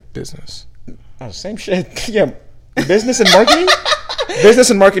business? Oh, same shit. Yeah, business and marketing. Business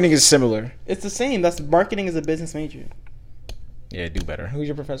and marketing is similar. It's the same. That's marketing is a business major. Yeah, do better. Who's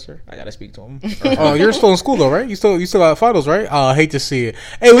your professor? I gotta speak to him. Oh, you're still in school though, right? You still got finals, right? I hate to see it.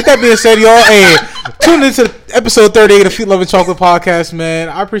 Hey, with that being said, y'all, hey, tune into episode 38 of FLn'C Chocolate Podcast, man.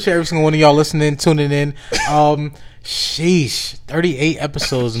 I appreciate every single one of y'all listening, tuning in. Sheesh, 38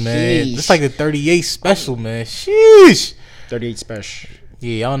 episodes, man. It's like the 38 special, man. Sheesh, 38 special.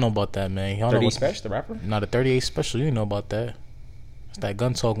 Yeah, y'all know about that, man. Y'all 38 know special, the rapper. Not the 38 special. You know about that. It's that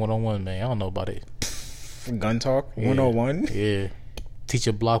gun talk 101, man. Y'all know about it. Gun talk 101. Yeah, teach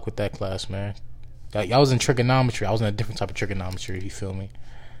a block with that class, man. Y'all was in trigonometry. I was in a different type of trigonometry. You feel me?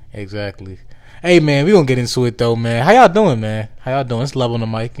 Exactly. Hey, man, we gonna get into it though, man. How y'all doing, man? How y'all doing? It's Love on the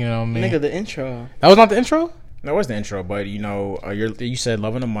mic. You know what I mean? Nigga, the intro. That was not the intro. That was the intro, but you know, you said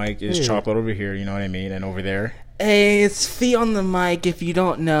Love on the mic is chocolate over here. You know what I mean? And over there. Hey, it's Fee on the mic. If you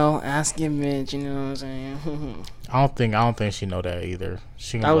don't know, ask your bitch. You know what I'm saying? I don't think she know that either.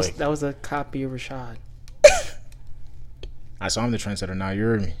 That was a copy of Rashad. I saw him the trendsetter. Now you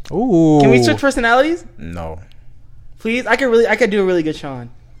heard me. Ooh. Can we switch personalities? No. Please, I could do a really good Sean.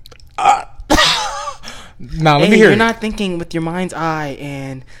 Now let me hear. You're not thinking with your mind's eye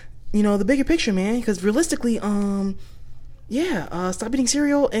and the bigger picture, man. Because realistically, stop eating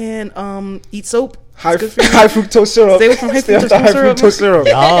cereal and eat soap. High fructose syrup. Stay away from high fructose syrup.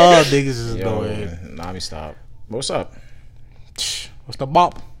 Y'all niggas is going. Nah, me stop. What's up? What's the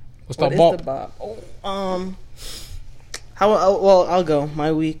bop? What's the bop? I'll go.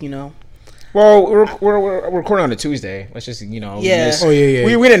 My week, Well, we're recording on a Tuesday. Let's just, Yeah.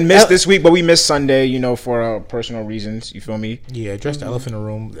 We didn't miss this week, but we missed Sunday, for personal reasons. You feel me? Yeah, address the elephant in the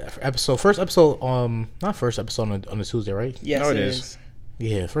room. First episode, not first episode on a Tuesday, right? Yes, no, it is.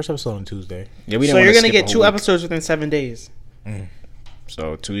 Yeah, first episode on Tuesday. Yeah, we didn't. So you're gonna get 2 episodes within 7 days.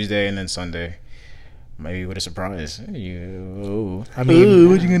 So Tuesday and then Sunday. Maybe with a surprise. What you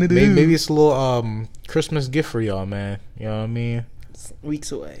gonna do? Maybe it's a little Christmas gift for y'all, man. You know what I mean? It's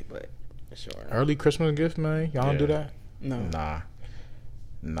weeks away, but for sure. Early Christmas gift, man. Y'all don't do that? No.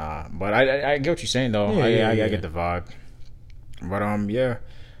 Nah. But I get what you're saying though. I get the vibe. But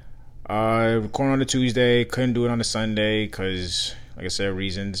recording on a Tuesday, couldn't do it on a Sunday because, like I said,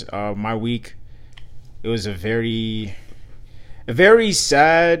 reasons. My week, it was a very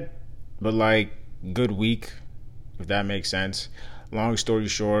sad, but like good week, if that makes sense. Long story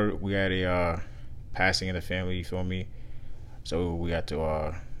short, we had a passing in the family, you feel me? So we had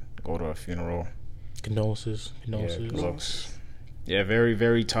to go to a funeral. Condolences. Yeah, very,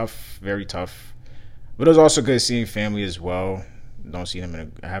 very tough, very tough. But it was also good seeing family as well. Haven't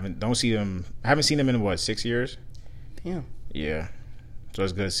seen them in what, 6 years? Damn. Yeah. So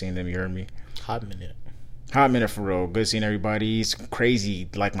it's good seeing them, you heard me? Hot minute for real. Good seeing everybody. It's crazy.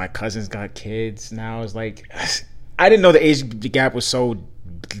 Like, my cousins got kids now. It's like, I didn't know the age gap was so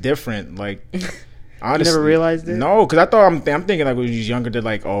different. Like, honestly, you never realized it? No, because I thought I'm thinking like when you was younger, they're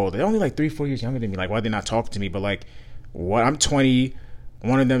like, oh, they're only like 3-4 years younger than me. Like, why are they not talking to me? But like, what? I'm 20.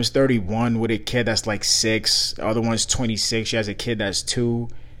 One of them is 31 with a kid that's like 6. The other one's 26. She has a kid that's 2.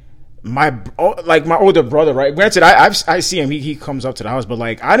 My older brother, right? Granted, I see him. He comes up to the house, but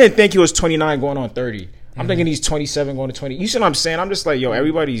like, I didn't think he was 29 going on 30. I'm thinking he's 27 going to 20. You see what I'm saying? I'm just like, yo,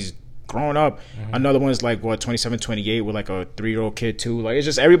 everybody's growing up. Another one's like, 27, 28 with like a 3-year-old kid too. Like, it's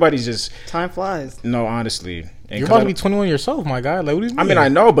just, everybody's just... Time flies. No, honestly. And you're about to be 21 yourself, my guy. Like, what do you mean? I mean, I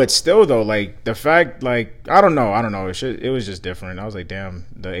know, but still though, like, the fact, like, I don't know. It was just different. I was like, damn,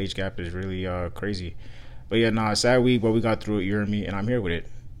 the age gap is really crazy. But yeah, sad week, but we got through it, you heard me, and I'm here with it.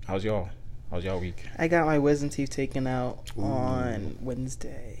 How's y'all week? I got my wisdom teeth taken out on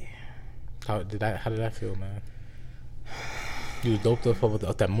Wednesday. How did that feel, man? You was doped up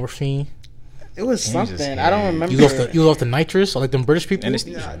with that morphine. It was something. I don't remember. You was off the nitrous, like them British people.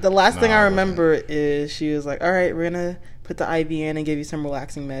 The last thing I remember is she was like, "All right, we're gonna put the IV in and give you some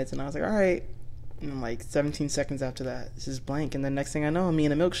relaxing meds," and I was like, "All right." And like 17 seconds after that, this is blank, and the next thing I know, I'm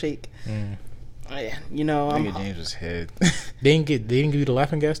eating a milkshake. Nigga James was hit. They didn't give you the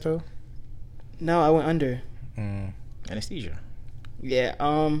laughing gas though. No, I went under. Anesthesia. Yeah.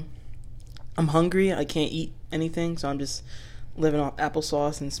 I'm hungry. I can't eat anything, so I'm just living off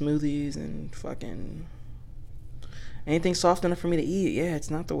applesauce and smoothies and fucking anything soft enough for me to eat. Yeah,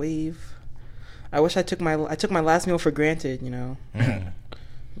 it's not the wave. I wish I took my last meal for granted. You'll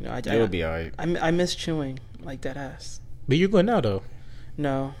be alright. I miss chewing like that ass. But you're good now though.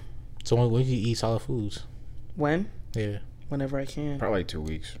 No. So when you eat solid foods? When? Yeah. Whenever I can. Probably like 2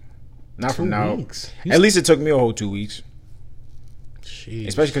 weeks. Not from 2 now. weeks. At least it took me a whole 2 weeks. Sheesh.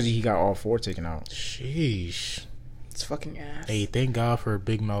 Especially because he got all 4 taken out. Sheesh. It's fucking ass. Hey, thank God for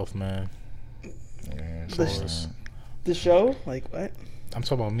Big Mouth, man. Yeah, The show? Like, what? I'm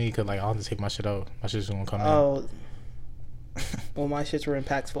talking about me because like I'll have to take my shit out. My shit's gonna come Oh. Well, my shits were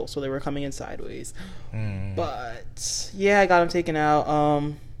impactful, so they were coming in sideways. But yeah, I got them taken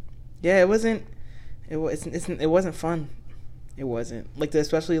out. Yeah, it wasn't fun. It wasn't like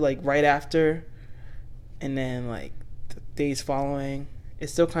especially like right after, and then like the days following. It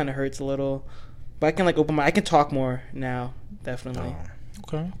still kind of hurts a little, but I can like I can talk more now. Definitely.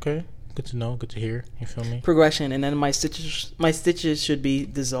 Okay. Good to know. Good to hear. You feel me? Progression, and then my stitches should be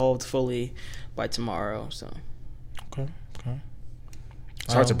dissolved fully by tomorrow. So. Okay.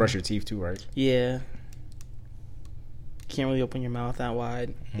 It's hard to brush your teeth too, right? Yeah. Can't really open your mouth that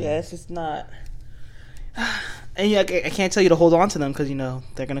wide. Yeah, it's just not. And yeah, I can't tell you to hold on to them because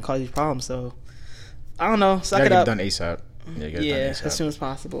they're gonna cause you problems. So I don't know. Suck it up. Get it done ASAP. Yeah, as soon as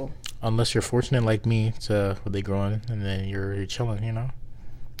possible. Unless you're fortunate like me to where they growing and then you're chilling,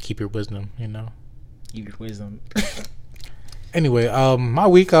 Keep your wisdom, Keep your wisdom. Anyway, my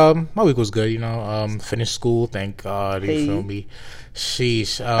week was good, finished school, thank God, you feel me?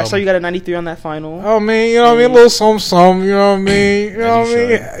 Sheesh. I saw you got a 93 on that final. Oh man, you know what I mean? A little something, you know what I mean? You know what I mean?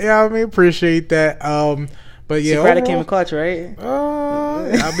 Yeah, I mean, appreciate that. But yeah, Friday came in clutch, right?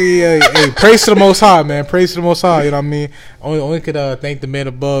 I mean, hey, praise to the Most High, man. Praise to the Most High, you know what I mean? Only could thank the man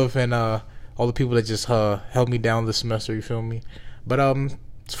above and all the people that just held me down this semester, you feel me? But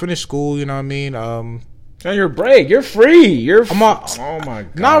finished school, you know what I mean? On your break, you're free. Oh my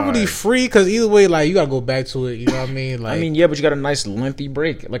God. Not really free because either way, like you gotta go back to it. You know what I mean? Like, yeah, but you got a nice lengthy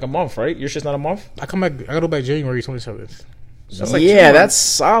break, like a month, right? Your shit's not a month. I gotta go back January 27th. That's like that's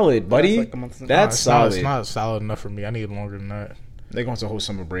solid, buddy. That's like a month. That's solid. It's not solid enough for me. I need longer than that. They're going to a whole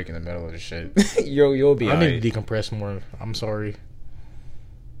summer break in the middle of the shit. You'll be. I need to decompress more. I'm sorry.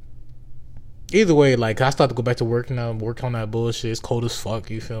 Either way, like I start to go back to work now. Work on that bullshit. It's cold as fuck.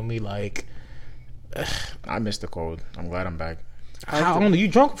 You feel me? Like. I miss the cold. I'm glad I'm back. How only you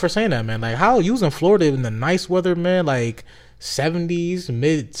drunk for saying that, man? Like how you was in Florida in the nice weather, man? Like 70s,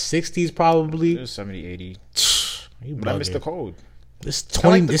 mid 60s, probably. It was 70, 80. But I miss the cold. It's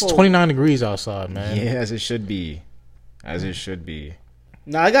 20. It's 29 degrees outside, man. Yeah, as it should be.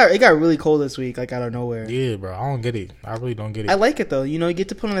 No, it got really cold this week, like out of nowhere. Yeah, bro. I don't get it. I really don't get it. I like it though. You get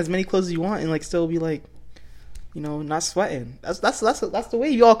to put on as many clothes as you want and like still be like. Not sweating. That's the way.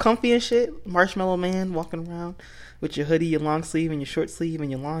 You all comfy and shit. Marshmallow Man walking around with your hoodie, your long sleeve, and your short sleeve,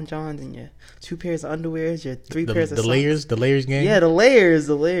 and your long johns, and your 2 pairs of underwears, your 3 pairs of socks. The layers game. Yeah, the layers.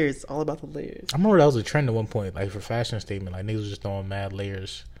 All about the layers. I remember that was a trend at one point, like for fashion statement. Like niggas was just throwing mad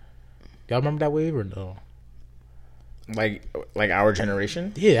layers. Y'all remember that wave or no? Like our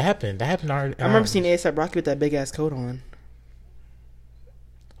generation? Yeah, it happened. I remember seeing A$AP Rocky with that big ass coat on.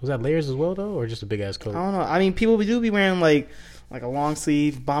 Was that layers as well though, or just a big ass coat? I don't know. I mean, people do be wearing like a long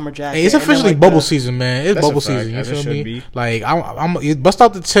sleeve bomber jacket. Hey, it's officially bubble season, man. It's bubble season. You feel me? Be. Like I'm bust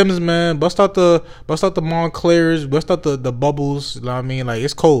out the Timbs, man. Bust out the Montclairs. Bust out the bubbles. You know what I mean? Like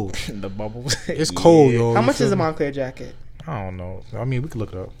it's cold. The bubbles. It's cold, yo. How much is a Montclair jacket? I don't know. I mean, we could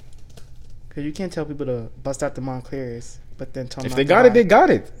look it up. Because you can't tell people to bust out the Montclairs, but then tell them if they got it, they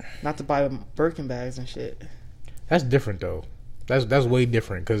got it. Not to buy Birkin bags and shit. That's different though. That's way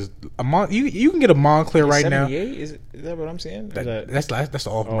different because you can get a Montclair right now. Is that what I'm saying? That's the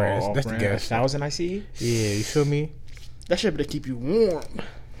off brand. That's the gas. 1,000 I see. Yeah, you feel me? That shit better keep you warm.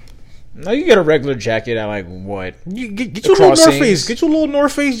 No, you get a regular jacket at like what? You get your little North Face. Get your little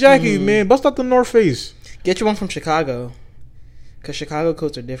North Face jacket, man. Bust out the North Face. Get you one from Chicago, because Chicago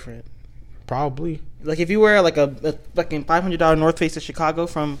coats are different. Probably. Like if you wear like a fucking $500 North Face to Chicago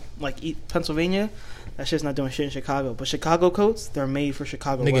from like Pennsylvania. That shit's not doing shit in Chicago. But Chicago coats, they're made for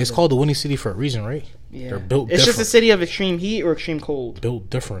Chicago weather. It's called the Windy City for a reason, right? Yeah. They're built It's different. just a city of extreme heat or extreme cold. Built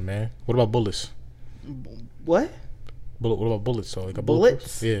different, man. What about bullets? What? What about bullets? So like a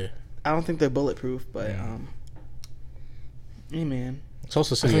bullets? Yeah. I don't think they're bulletproof, but hey man. It's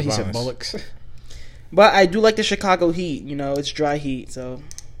also a city of violence. bullocks. But I do like the Chicago heat. It's dry heat, so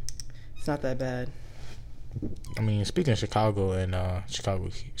it's not that bad. I mean, speaking of Chicago and Chicago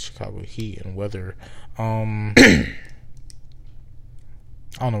heat and weather, I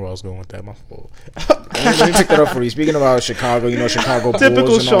don't know where I was going with that. My fault. Let me pick that up for you. Speaking about Chicago, Chicago Bulls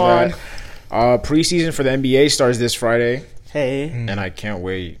Typical and all Sean. that. Preseason for the NBA starts this Friday, Hey. and I can't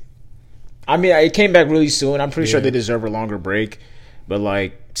wait. I mean, it came back really soon. I'm pretty sure they deserve a longer break, but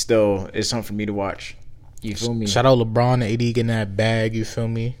like, still, it's something for me to watch. You feel me? Shout out LeBron and AD getting that bag. You feel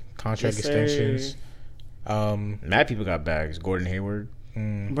me? Contract extensions. Mad people got bags. Gordon Hayward,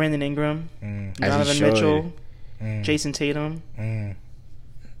 Brandon Ingram, As Donovan he should. Mitchell, Jason Tatum.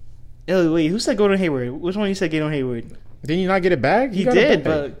 Yo, wait, who said Gordon Hayward? Which one you said Gordon Hayward? Didn't you not get it back? He got did, it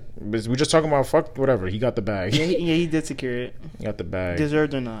back. But we're just talking about fuck whatever. He got the bag. Yeah, he did secure it. He got the bag.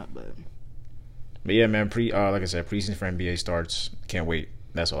 Deserved or not, but yeah, man. Like I said, preseason for NBA starts. Can't wait.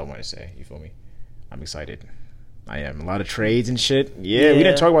 That's all I want to say. You feel me? I'm excited. I am. A lot of trades and shit. Yeah, we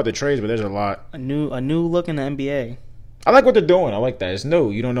didn't talk about the trades, but there's a lot. A new look in the NBA. I like what they're doing. I like that. It's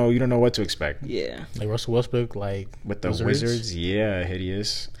new. You don't know what to expect. Yeah. Like Russell Westbrook, like with the Wizards. Yeah,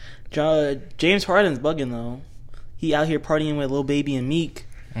 hideous. James Harden's bugging though. He out here partying with Lil Baby and Meek,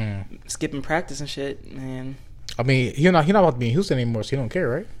 skipping practice and shit, man. I mean, he not about to be in Houston anymore, so he don't care,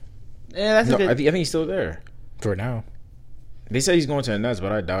 right? Yeah, that's I think he's still there for now. They said he's going to the Nets,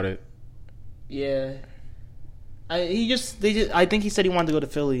 but I doubt it. Yeah. I think he said he wanted to go to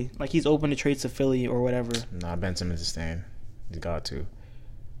Philly. Like he's open to trades to Philly or whatever. Nah, Ben Simmons is staying. He's got to.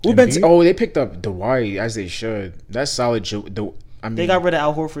 They picked up Dwight as they should. That's solid. They got rid of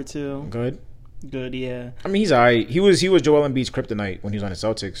Al Horford too. Good, yeah. I mean, he's alright. He was Joel Embiid's kryptonite when he was on the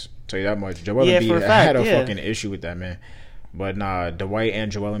Celtics. Tell you that much. Joel Embiid had a fucking issue with that, man. But nah, Dwight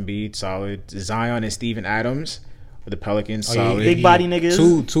and Joel Embiid solid. Zion and Steven Adams with the Pelicans solid. Big body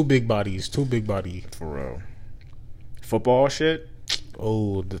niggas. Two big bodies. For real. Football shit.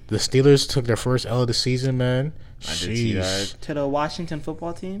 Oh, the Steelers took their first L of the season, man. I did see that. To the Washington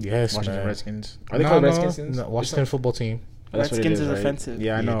football team. Yes, Washington man. Redskins. Are they called Redskins? No, Washington football team. Redskins is offensive.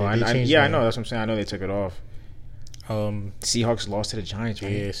 Yeah, I know. I know. That's what I'm saying. I know they took it off. Seahawks lost to the Giants,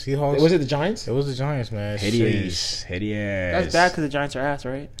 right? Yeah, Seahawks. Was it the Giants? It was the Giants, man. Hideous. That's bad because the Giants are ass,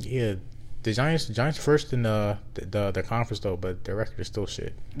 right? Yeah, the Giants first in the conference though, but their record is still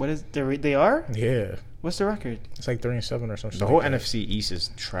shit. What is they are? Yeah. What's the record? It's like 3-7 or something. The whole NFC East is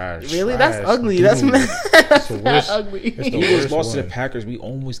trash. Really? That's ugly. Dude, that's mad ugly. Eagles lost to the Packers. We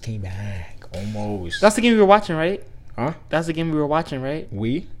almost came back. Almost. That's the game we were watching, right? Huh? That's the game we were watching, right?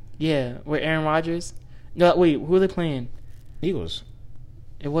 Yeah, with Aaron Rodgers. No, wait, who are they playing? Eagles.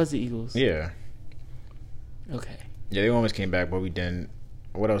 It was the Eagles. Yeah. Okay. Yeah, they almost came back, but we didn't.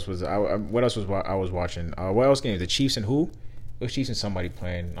 What else was I was watching? What else games? The Chiefs and who? It was Chiefs and somebody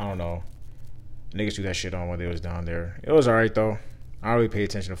playing. I don't know. Niggas threw that shit on when they was down there. It was alright though. I don't really pay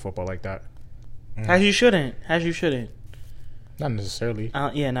attention to football like that. As you shouldn't. Not necessarily.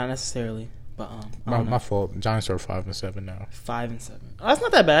 Yeah, not necessarily. But my fault. Giants are 5-7 now. 5-7. Oh, that's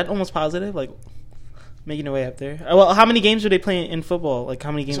not that bad. Almost positive. Like making their way up there. Well, how many games are they playing in football? Like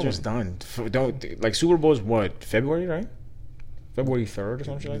how many games? It's almost done. Don't like Super Bowl is what, February, right? February 3rd or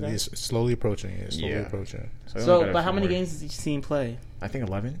something like that. It's slowly approaching. approaching. So but how many games does each team play? I think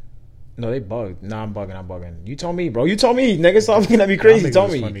 11. No, they bugged. Nah, I'm bugging. You told me, bro. You told me. Niggas stop looking at me crazy. Tell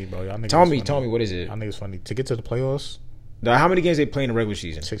me. Funny, bro. Tell me. What is it? I think it's funny to get to the playoffs. How many games they play in the regular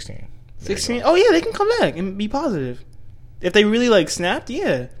season? 16. 16. Oh yeah, they can come back and be positive. If they really like snapped,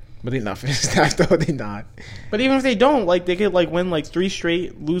 yeah. But they not finished that though. They not. But even if they don't, like they could like win like 3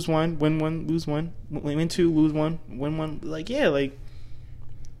 straight, lose 1, win 1, lose 1, win 2, lose 1, win 1. Like yeah, like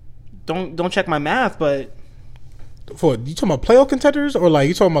don't check my math, but. For you talking about playoff contenders or like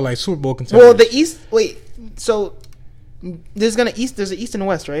you talking about like Super Bowl contenders? Well, the East. Wait, so there's an East and a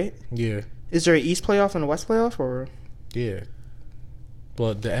West, right? Yeah. Is there an East playoff and a West playoff, or? Yeah.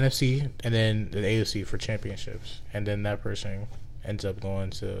 Well, the NFC and then the AFC for championships, and then that person ends up going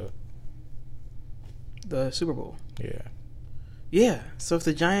to the Super Bowl. Yeah. Yeah. So if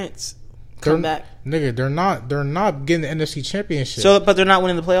the Giants come back, nigga, they're not getting the NFC championship. So, but they're not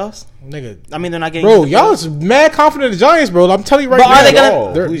winning the playoffs, nigga. I mean, they're not getting. Bro, y'all is mad confident in the Giants, bro. I'm telling you right now. But are they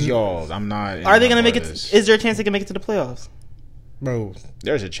gonna? Who's y'all? I'm not. Are they gonna make it? Is there a chance they can make it to the playoffs? Bro,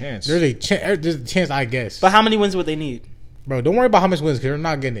 there's a chance. There's a chance, I guess. But how many wins would they need? Bro, don't worry about how much wins because they're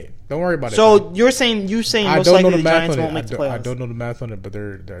not getting it. Don't worry about it. So man. you're saying I most don't likely know the Giants won't make the playoffs. I don't know the math on it, but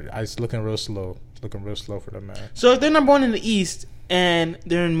they're it's looking real slow. It's looking real slow for them, man. So if they're number 1 in the East and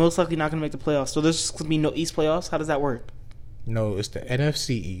they're most likely not going to make the playoffs, so there's going to be no East playoffs. How does that work? No, it's the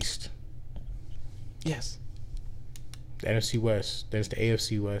NFC East. Yes. The NFC West. There's the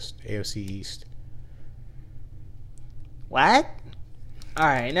AFC West, AFC East. What? All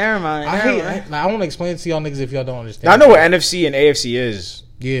right, never mind. I want to explain it to y'all niggas if y'all don't understand. Now, I know what NFC and AFC is.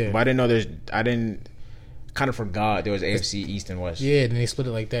 Yeah. But I didn't know I didn't kind of forgot there was AFC East and West. Yeah, and they split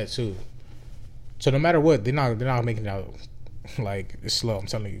it like that too. So no matter what, they're not making it out like it's slow. I'm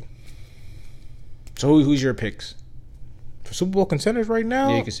telling you. So who's your picks for Super Bowl contenders right now?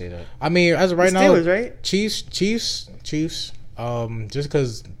 Yeah, you can say that. I mean, as of right now, Steelers, right? Chiefs. Just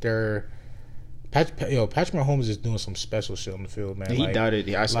because they're Patrick Mahomes is doing some special shit on the field, man. He doubted.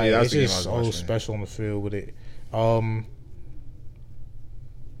 I saw that. It's just so special on the field with it.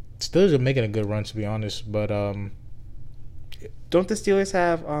 Steelers are making a good run, to be honest, but Don't the Steelers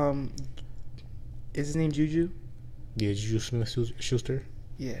have is his name Juju? Yeah, Juju Smith-Schuster.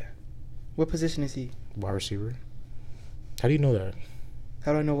 Yeah. What position is he? Wide receiver. How do you know that?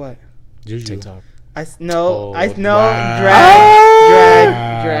 How do I know what? Juju. TikTok. Know. Wow.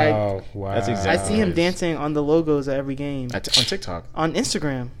 Drag. Wow. That's exactly. I see him dancing on the logos at every game. On TikTok. On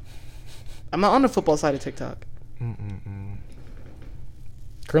Instagram. I'm not on the football side of TikTok.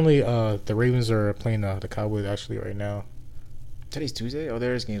 Currently, the Ravens are playing the Cowboys actually right now. Today's Tuesday? Oh,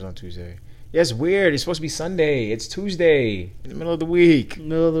 there is games on Tuesday. Yeah, it's weird. It's supposed to be Sunday. It's Tuesday. In the middle of the week.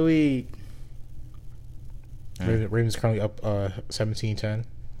 Middle of the week. Ravens currently up 17-10.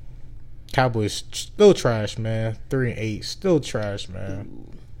 Cowboys still trash, man. 3-8, still trash, man.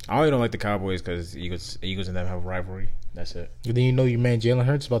 I only don't like the Cowboys because Eagles and them have a rivalry. That's it. And then you know your man Jalen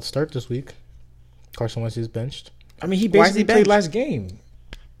Hurts is about to start this week. Carson Wentz is benched. I mean, he Why is he basically played benched? last game.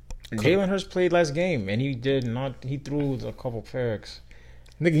 Jalen Hurts played last game, and he did not. He threw a couple picks.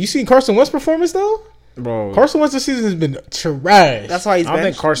 Nigga, you seen Carson Wentz's performance though? Bro, Carson Wentz this season has been trash. That's why he's I don't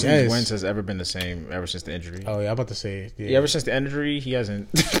think benched. Carson Yes. Wentz has ever been the same ever since the injury. Oh yeah, I'm about to say. Yeah, ever since the injury, he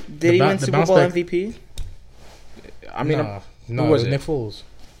hasn't. Did he win the Super bounce Bowl back- MVP? I mean, no, who it was was it? Nick Foles.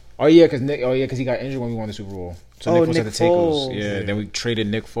 Oh yeah, because he got injured when we won the Super Bowl. So Nick Foles had Nick to take us. Foles. Yeah, then we traded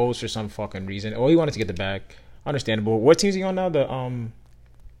Nick Foles for some fucking reason. Oh, he wanted to get the bag. Understandable. What team is he on now? The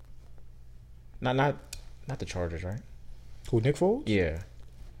not the Chargers, right? Who, Nick Foles? Yeah.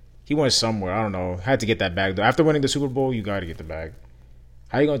 He went somewhere. I don't know. Had to get that bag though. After winning the Super Bowl, you got to get the bag.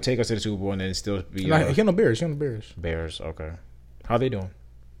 How you gonna take us to the Super Bowl and then still be He on the Bears. He on the Bears. Bears? Okay. How they doing?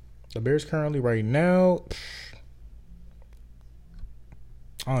 The Bears currently right now.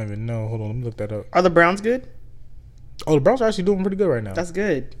 I don't even know. Hold on, let me look that up. Are the Browns good? Oh, the Browns are actually doing pretty good right now. That's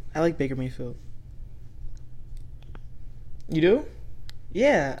good. I like Baker Mayfield. You do?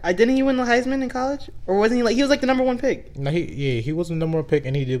 Yeah, didn't he win the Heisman in college, or wasn't he was like the number one pick? No, he wasn't the number one pick,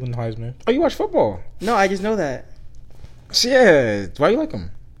 and he did win the Heisman. Oh, you watch football? No, I just know that. Yeah. Why you like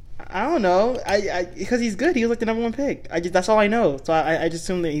him? I don't know. Because he's good. He was like the number one pick. That's all I know. So I just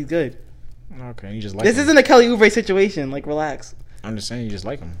assume that he's good. Okay, you just like This him. isn't a Kelly Oubre situation. Like, relax. I'm just saying you just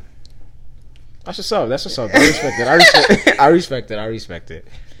like him. That's what's up. That's what's up. I respect it. I respect it.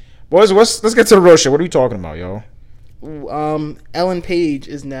 Boys, let's get to the real shit. What are we talking about, yo? Ellen Page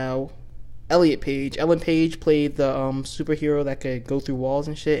is now Elliot Page. Ellen Page played the superhero that could go through walls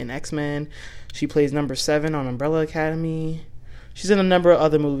and shit in X-Men. She plays number 7 on Umbrella Academy. She's in a number of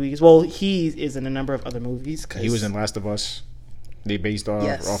other movies. Well, he is in a number of other movies. He was in Last of Us. They based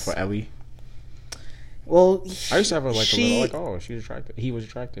off of Ellie. Well, I used to have her like a little like, oh, she's attractive. He was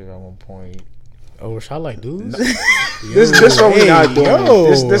attractive at one point. Oh, I like dudes. This what we not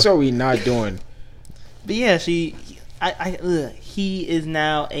doing. This what we not doing. But yeah, he is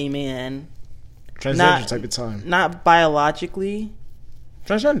now a man. Transgender type of time. Not biologically.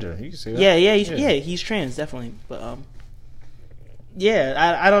 Transgender. You can say that. He's trans, definitely. But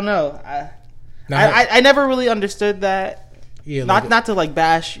I don't know. I never really understood that. Yeah, not to like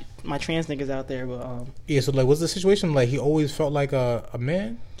bash my trans niggas out there, but So like, what's the situation? Like, he always felt like a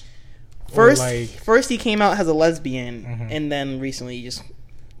man. First he came out as a lesbian, and then recently he just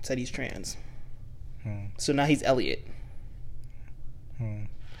said he's trans. So now he's Elliot.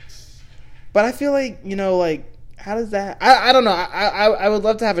 But I feel like, like, how does that... I don't know. I would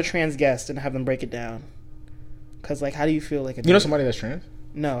love to have a trans guest and have them break it down. Because, like, how do you feel like a... You know somebody that's trans?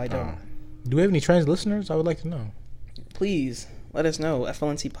 No, I don't. Do we have any trans listeners? I would like to know. Please, let us know.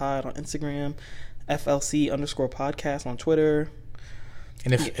 FLn'C Pod on Instagram. FLC_podcast on Twitter.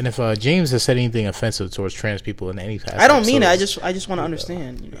 And if James has said anything offensive towards trans people in any past... I don't mean it. I just want to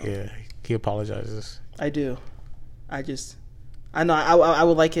understand, Yeah, he apologizes. I do. I know I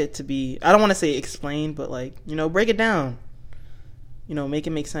would like it to be, I don't want to say explain, but like, break it down. Make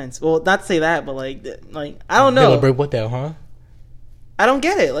it make sense. Well, not to say that, but like I don't know. Break what though, huh? I don't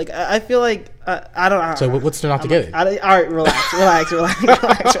get it. Like, I feel like I don't. So what's there not to get it? All right, relax.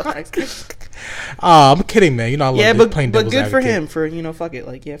 I'm kidding, man. I love playing but devil's good for advocate. him for fuck it.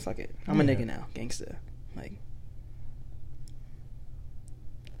 Like, yeah, fuck it. I'm a nigga now, gangsta. Like,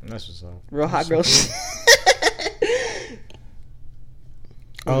 that's what's up. Real hot girl.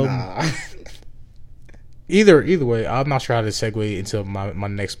 Nah. Either way, I'm not sure how to segue into my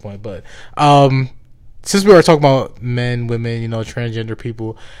next point, but since we were talking about men, women, transgender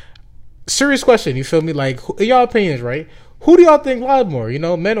people, serious question, you feel me? Like, in y'all opinions, right? Who do y'all think lied more,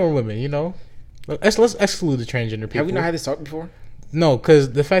 men or women? Let's exclude the transgender people. Have we not had this talk before? No,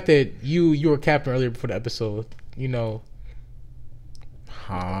 because the fact that you were capping earlier before the episode,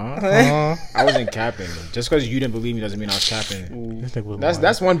 I wasn't capping. Just because you didn't believe me doesn't mean I was capping.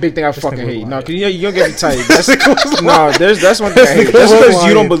 That's one big thing I fucking hate. No, cause you don't get me tight. That's one thing I hate. Just because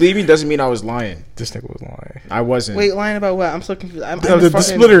you don't believe me doesn't mean I was lying. This nigga was lying. I wasn't. Wait, lying about what? I'm so confused. The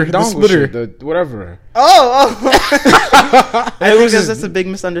splitter. Whatever. I think that's a big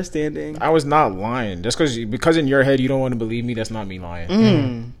misunderstanding. I was not lying. Just because in your head you don't want to believe me, that's not me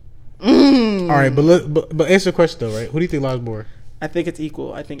lying. All right, but answer the question though, right? Who do you think lies more? I think it's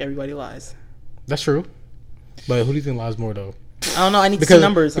equal. I think everybody lies. That's true. But who do you think lies more though? I don't know. I need to see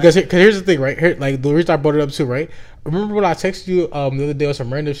numbers. Because here's the thing, right? Here, like the reason I brought it up too, right? Remember when I texted you the other day on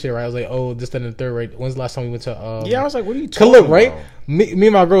some random shit, right? I was like, oh, this, that, and the third, right? When's the last time we went to? I was like, what are you talking about? Right? Me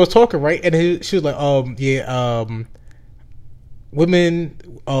and my girl was talking, right? And she was like, women.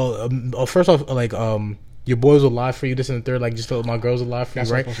 First off, like, your boys will lie for you, this and the third, like just my girls will lie for you,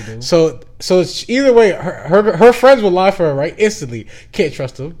 right? So either way, her friends will lie for her, right? Instantly, can't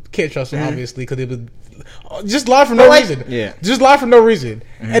trust them, obviously, because they would just lie for no reason. Yeah, just lie for no reason.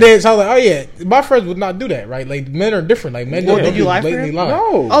 And then so I was like, oh yeah, my friends would not do that, right? Like men are different. Like men don't you lie for him?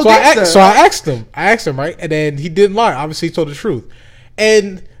 No. So I asked him, right? And then he didn't lie. Obviously, he told the truth.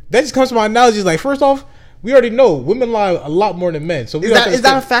 And that just comes to my analogy. Like first off, we already know women lie a lot more than men. So is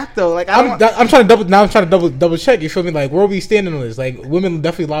that a fact though? Like I'm trying to double check. You feel me? Like where are we standing on this? Like women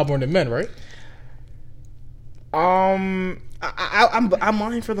definitely lie more than men, right? I'm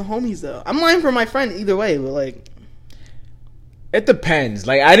lying for the homies though. I'm lying for my friend either way. But like, it depends.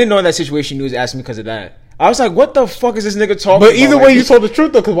 Like I didn't know in that situation you was asking me because of that. I was like, what the fuck is this nigga talking about? But either way, you told the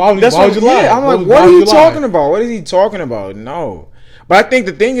truth though. Because why would you lie? I'm like, what are you talking about? What is he talking about? No. But I think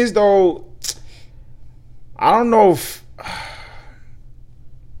the thing is though, I don't know if...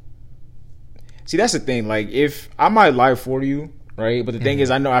 See, that's the thing. Like, if I might lie for you, right? But the thing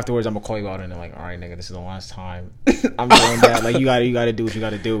is, I know afterwards I'm going to call you out and I'm like, all right, nigga, this is the last time I'm doing that. Like, you got to do what you got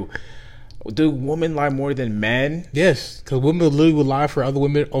to do. Do women lie more than men? Yes, because women literally would lie for other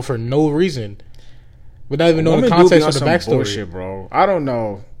women or for no reason. Without even knowing the context or the backstory. Bullshit, bro. I don't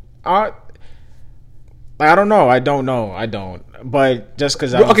know. I don't know. I don't. But just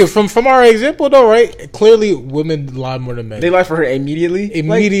because okay, from our example though, right? Clearly, women lie more than men. They lie for her immediately,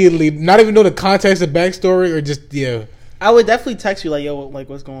 not even know the context, the backstory, or just I would definitely text you like, yo, like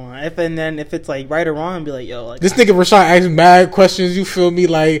what's going on? If it's like right or wrong, I'd be like, yo, like this nigga Rashad asked mad questions. You feel me?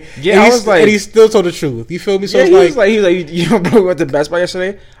 Like yeah, and he still told the truth. You feel me? So yeah, he was like, you know, bro, we went to Best Buy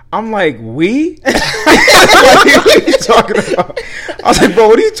yesterday. I'm like, we? Like, what are you talking about? I was like, bro,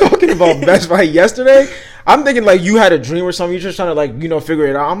 what are you talking about? Best Buy yesterday? I'm thinking like you had a dream or something. You're just trying to like, you know, figure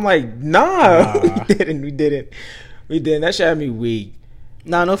it out. I'm like, nah. We didn't. That shit had me weak.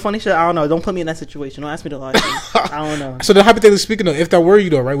 Nah, no funny shit. I don't know. Don't put me in that situation. Don't ask me to lie to you. I don't know. So then hypothetically speaking though, if that were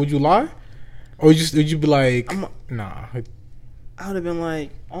you though, right, would you lie? Or would you be like, nah? I would have been like,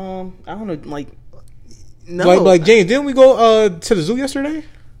 I don't know, like, no. Like James, didn't we go to the zoo yesterday?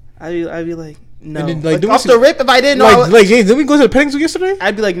 I'd be like, no. Then, like, off the rip, if I didn't know, like James, didn't we go to the petting zoo yesterday?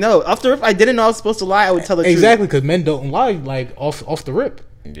 I'd be like, no. Off the rip, I didn't know I was supposed to lie. I would tell the truth. Exactly, because men don't lie like off the rip.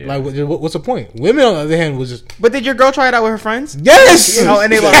 Yeah. Like, what's the point? Women, on the other hand, was just. But did your girl try it out with her friends? Yes. You know,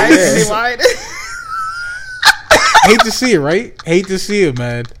 and they lied. They lied. Hate to see it, right? Hate to see it,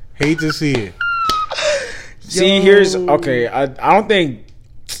 man. Hate to see it. See, here's okay. I don't think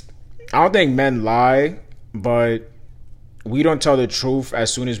men lie, but we don't tell the truth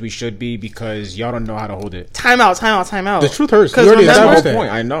as soon as we should be because y'all don't know how to hold it. Time out. The truth hurts. Because that's the whole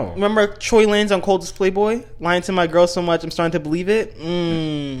point. I know. Remember Troy Lanez on Coldest Playboy lying to my girl so much I'm starting to believe it.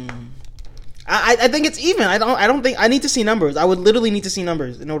 I think it's even. I don't think I need to see numbers. I would literally need to see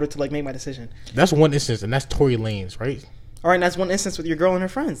numbers in order to like make my decision. That's one instance, and that's Tory Lanez, right? All right, and that's one instance with your girl and her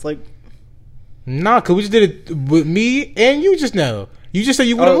friends. Like, nah, because we just did it with me and you just now. You just said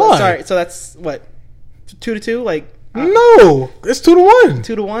you wouldn't lie. Sorry, so that's what 2-2, like. No, it's 2-1.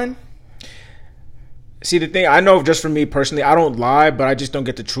 2-1. See, the thing I know, just for me personally, I don't lie, but I just don't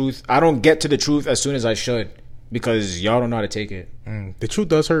get the truth. I don't get to the truth as soon as I should because y'all don't know how to take it. The truth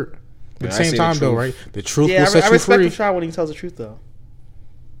does hurt. But at the same time, though, right? The truth will set you free. I respect Rashad when he tells the truth, though.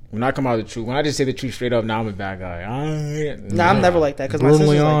 When I come out of the truth, when I just say the truth straight up, now I'm a bad guy. I'm never like that because my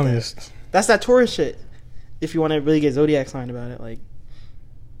sister's honest. Like that. That's that Taurus shit. If you want to really get zodiac sign about it, like.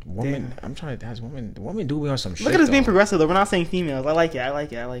 Woman, damn. I'm trying to ask women. Women do be on some shit. Look at us being progressive though. We're not saying females. I like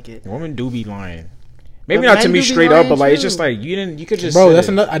it. Women do be lying. Maybe not to me straight up, but like it's just like you could just. Bro, that's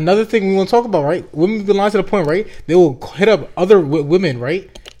another thing we want to talk about, right? Women be lying to the point, right? They will hit up other women,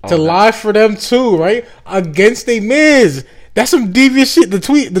 right, to lie for them too, right, against a Miz. That's some devious shit. The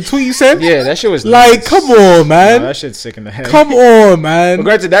tweet you sent. Yeah, that shit was like, nuts. Come on, man. No, that shit's sick in the head. Come on, man. But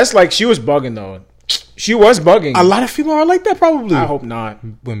granted, that's like she was bugging though. She was bugging. A lot of females are like that, probably. I hope not.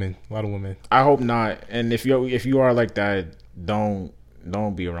 Women, a lot of women. I hope not. And if you are like that, don't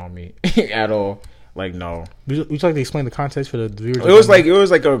be around me at all. Like, no. Would you like to explain the context for the viewers? It was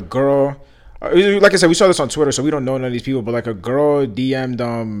like a girl. Like I said, we saw this on Twitter, so we don't know none of these people. But like a girl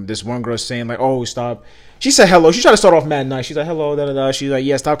DM'd this one girl saying like, "Oh, stop." She said hello. She tried to start off mad nice. She's like, "Hello, da da da." She's like,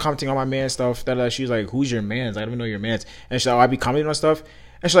 "Yeah, stop commenting on my man stuff." Da da. She's like, "Who's your man's? I don't even know your man's." And she's like, "Oh, I be commenting on stuff."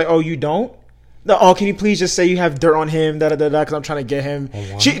 And she's like, "Oh, you don't? No, oh, can you please just say you have dirt on him? Da da da da. Because I'm trying to get him."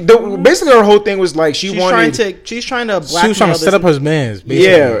 Basically her whole thing was like she's trying to set up his man's.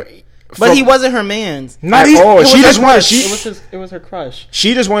 Basically. Yeah. But he wasn't her man's. Not at all. She just wanted. It was her crush.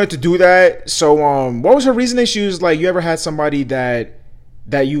 She just wanted to do that. So, what was her reasoning? She was like, "You ever had somebody that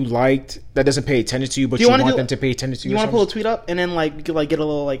you liked that doesn't pay attention to you, but you want them to pay attention to you?" You want to pull a tweet up and then like you could like get a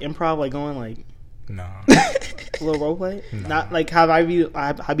little like improv like going like. No. A little role play. No. Not like how I be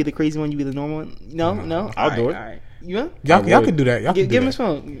the crazy one, you be the normal one. No. I'll do it. All right. You y'all can do that. Y'all can give him his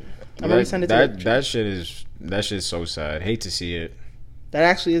phone. I'm gonna send it to you. That shit is so sad. Hate to see it. That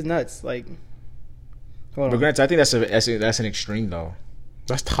actually is nuts. Like, but granted, I think that's an extreme though.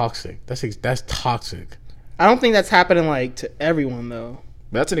 That's toxic. That's toxic. I don't think that's happening like to everyone though.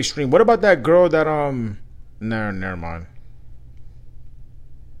 That's an extreme. What about that girl that never mind.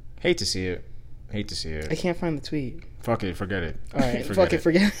 Hate to see it. I can't find the tweet. Fuck it, forget it. All right,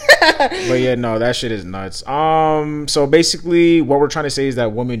 forget. But yeah, no, that shit is nuts. So basically, what we're trying to say is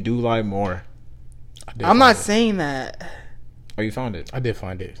that women do lie more. I'm not saying that. Oh, you found it? I did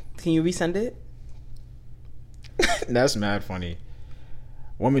find it. Can you resend it? That's mad funny.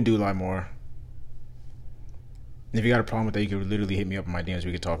 Women do lie more. If you got a problem with that, you can literally hit me up in my DMs.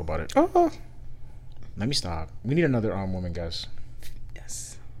 We could talk about it. Oh. Let me stop. We need another woman guest.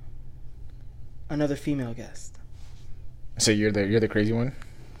 Yes. Another female guest. So you're the crazy one?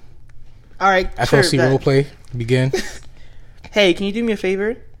 All right. FLn'C roleplay begin. Hey, can you do me a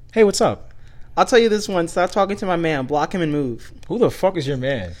favor? Hey, what's up? I'll tell you this one. Stop talking to my man. Block him and move. Who the fuck is your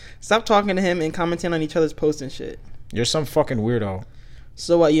man? Stop talking to him and commenting on each other's posts and shit. You're some fucking weirdo.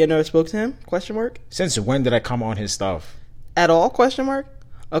 So what? You never spoke to him? Question mark. Since when did I come on his stuff? At all? Question mark.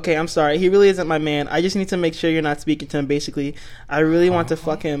 Okay, I'm sorry. He really isn't my man. I just need to make sure you're not speaking to him. Basically, I really want to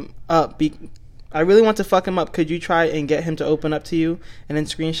fuck him up. I really want to fuck him up. Could you try and get him to open up to you and then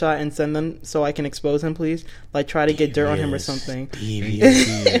screenshot and send them so I can expose him, please? Like, try to get dirt on him or something.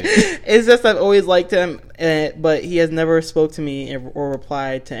 It's just I've always liked him, but he has never spoke to me or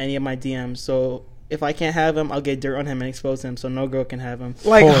replied to any of my DMs. So if I can't have him, I'll get dirt on him and expose him so no girl can have him.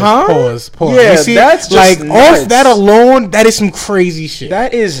 Like, pause. Yeah, that's just like nuts. Off that alone, that is some crazy shit.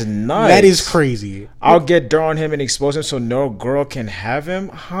 That is nuts. That is crazy. I'll get dirt on him and expose him so no girl can have him.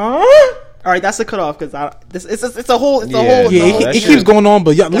 Huh? All right, that's the cutoff because it's a whole. It keeps going on,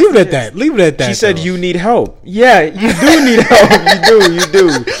 but leave it at that. She said you need help. Yeah, you do need help. You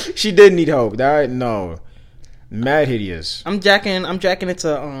do. She did need help. No, mad hideous. I'm jacking it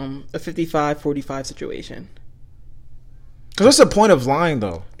to a 55-45 situation. Because what's the point of lying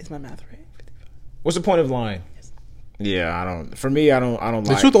though? Is my math right? 55. What's the point of lying? Yes. Yeah, I don't. For me, I don't lie.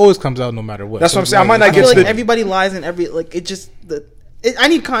 The truth always comes out no matter what. That's what I'm saying. I might not get like everybody lies in every like. It just I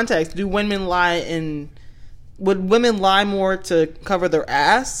need context. Do women lie would women lie more to cover their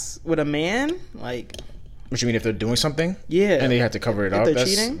ass with a man? Like, what you mean if they're doing something? Yeah. And they have to cover it up. They're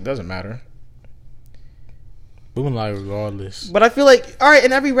cheating? Doesn't matter. Women lie regardless. But I feel like, all right,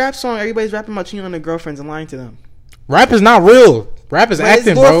 in every rap song, everybody's rapping about cheating on their girlfriends and lying to them. Rap is not real. Rap is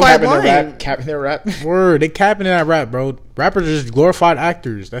acting, bro. Capping their rap. Word, they capping in that rap, bro. Rappers are just glorified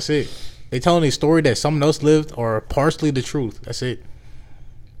actors. That's it. They telling a story that someone else lived or partially the truth. That's it.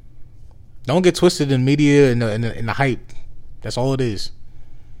 Don't get twisted in media and the hype. That's all it is.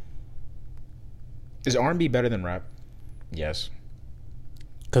 Is R&B better than rap? Yes.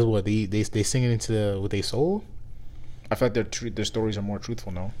 Because what they sing it into with their soul. I feel like their stories are more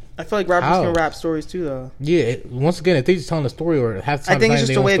truthful. No. I feel like rappers can rap stories too, though. Yeah. Once again, if they just telling a story or have, I think it's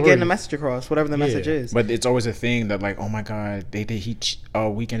just a way of getting the message across, whatever the message is. But it's always a thing that like, oh my god,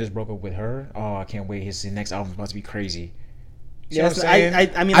 Weeknd just broke up with her. Oh, I can't wait. His next album's about to be crazy. Yes,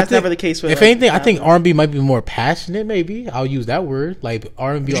 I mean that's never the case with. If anything, I think R&B might be more passionate. Maybe I'll use that word. Like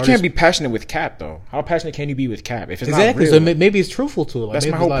R&B, you can't be passionate with Cap though. How passionate can you be with Cap if it's not real? So maybe it's truthful to it. Like, that's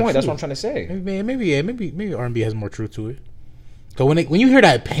my whole point. That's what I'm trying to say. Maybe R&B has more truth to it. So when you hear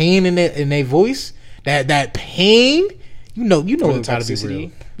that pain in their voice, that pain, you know it's how to be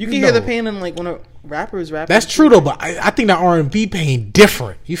real. You can hear the pain in like when a rapper is rapping. That's true though, but I think that R&B pain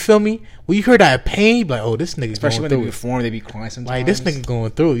different. You feel me? When you hear that pain, you be like, oh, this nigga's especially going when through they perform, they be crying sometimes. Like this nigga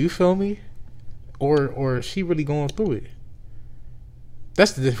going through. You feel me? Or she really going through it.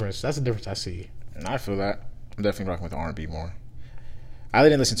 That's the difference. That's the difference I see. I feel that. I'm definitely rocking with the R&B more. I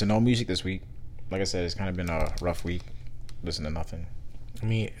didn't listen to no music this week. Like I said, it's kind of been a rough week. Listen to nothing. I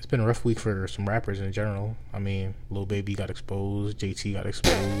mean, it's been a rough week for some rappers in general. I mean, Lil Baby got exposed. JT got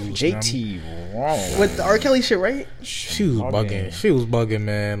exposed. JT, wrong. With the R. Kelly shit, right? She was bugging. She was bugging,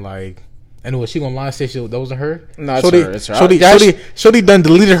 man. Like, and what, she gonna lie and say that wasn't her? No, it's her. Shorty done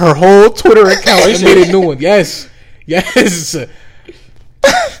deleted her whole Twitter account and made a new one. Yes. She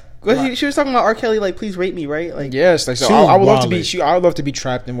was talking about R. Kelly, like, please rape me, right? Like, yes, like, so I would love to be. I would love to be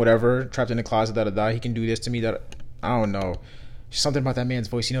trapped in whatever, trapped in the closet. He can do this to me. That I don't know. Something about that man's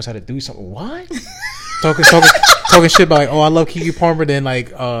voice. He knows how to do something. What? talking shit about like, oh, I love Keke Palmer. Then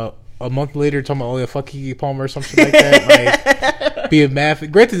like a month later, talking about, oh yeah, fuck Keke Palmer or something like that. Like being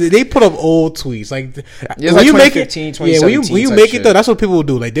mad. Granted, they put up old tweets. Like yeah, when you make it, when you make it though, that's what people will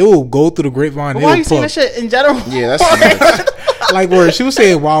do. Like they will go through the grapevine. Why are you saying that shit in general? Yeah, that's like where she was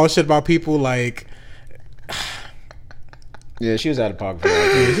saying wild shit about people. Like yeah, she was out of pocket.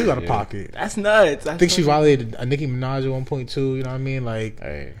 Yeah, she was out of pocket. That's nuts. I think she violated a Nicki Minaj at 1.2. You know what I mean? Like,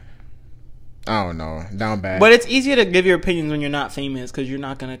 hey, I don't know, down bad. But it's easier to give your opinions when you're not famous because you're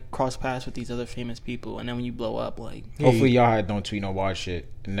not gonna cross paths with these other famous people. And then when you blow up, like, hopefully y'all don't tweet no wild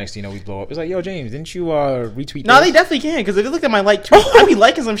shit. And next thing you know, we blow up. It's like, yo, James, didn't you retweet? No, they definitely can because if you look at my like tweet, I be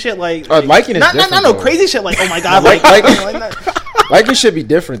liking some shit like liking is not different, no crazy shit like, oh my god, liking should be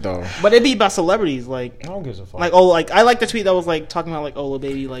different though. But it'd be about celebrities, like, I don't give a fuck. Like, oh, like I like the tweet that was like talking about like, oh, Lil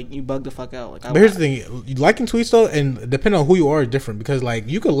Baby, like you bugged the fuck out. Like, but here's the thing, liking tweets though, and depending on who you are, is different because like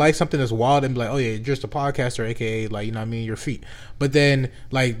you could like something that's wild and be like, oh yeah, you're just a podcaster, aka like, you know what I mean, your feet. But then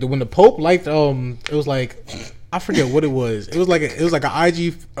like when the Pope liked, it was like, I forget what it was. It was like an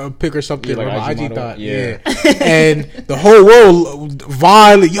IG pic or something. Yeah, like IG thought, yeah. And the whole world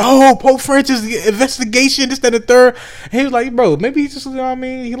violent. Yo, Pope Francis investigation, this, that, and the third. And he was like, bro, maybe he just, you know what I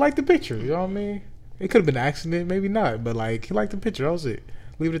mean. He liked the picture. You know what I mean. It could have been an accident, maybe not, but like he liked the picture. That was it.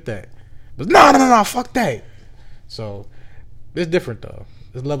 Leave it at that. But no, fuck that. So it's different though.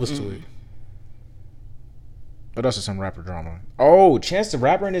 There's levels to it. What else is some rapper drama? Oh, Chance the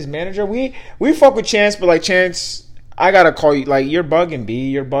Rapper and his manager. We fuck with Chance, but like Chance, I gotta call you. Like you're bugging, B.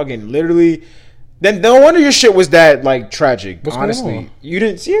 You're bugging. Literally. Then no wonder your shit was that like tragic. What's honestly, you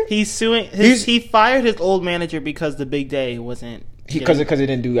didn't see it. He's suing. He fired his old manager because the big day wasn't. Because it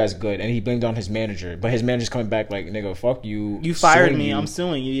didn't do as good, and he blamed on his manager. But his manager's coming back like, nigga, fuck you. You fired me. I'm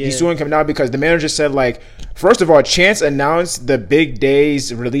suing you. Yeah. He's suing him now because the manager said like, first of all, Chance announced the big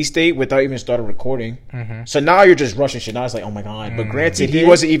day's release date without even starting recording. Mm-hmm. So now you're just rushing shit. Now it's like, oh my god. But granted, he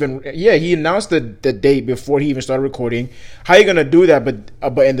wasn't even. Yeah, he announced the date before he even started recording. How you gonna do that?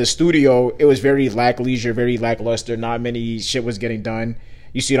 But in the studio, it was very lackluster, very lackluster. Not many shit was getting done.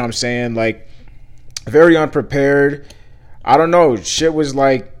 You see what I'm saying? Like, very unprepared. I don't know. Shit was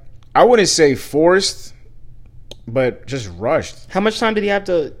like, I wouldn't say forced, but just rushed. How much time did he have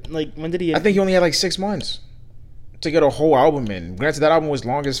to, like, when did he... I think he only had like 6 months to get a whole album in. Granted, that album was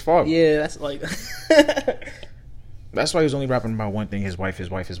long as fuck. Yeah, that's like... That's why he was only rapping about one thing, his wife.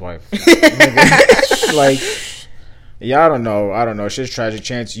 Like, yeah, I don't know. Shit's tragic.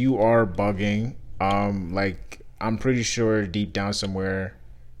 Chance, you are bugging. Like, I'm pretty sure deep down somewhere...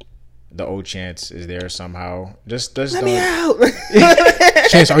 the old Chance is there somehow. Just let me out.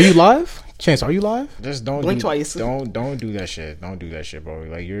 Chance, are you live? Just don't blink twice. Don't do that shit. Don't do that shit, bro.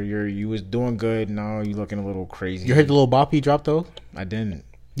 Like you was doing good. Now you looking a little crazy. You heard the little bop he dropped though? I didn't.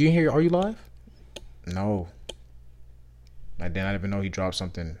 You didn't hear Are You Live? No. I didn't even know he dropped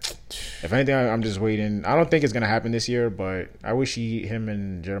something. If anything, I'm just waiting. I don't think it's gonna happen this year, but I wish him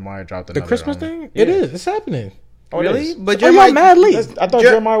and Jeremiah dropped another. The Christmas thing? Yeah. It is. It's happening. Oh, really? But Jeremiah mad late. I thought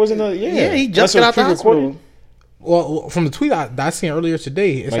Jeremiah was in the he just got out the hospital. Well, from the tweet I seen earlier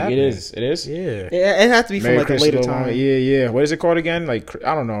today, it's like happening. It is. Yeah, it has to be from like a later time. Yeah. What is it called again? Like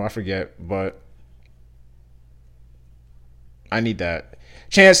I don't know. I forget. But I need that.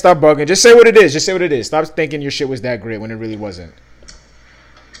 Chance, stop bugging. Just say what it is. Stop thinking your shit was that great when it really wasn't.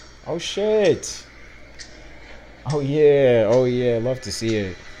 Oh shit. Oh yeah. Love to see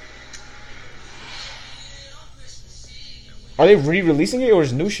it. Are they re-releasing it or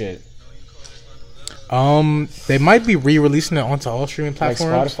is new shit? They might be re-releasing it onto all streaming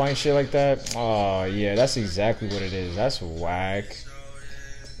platforms, like Spotify and shit like that. Oh yeah, that's exactly what it is. That's whack.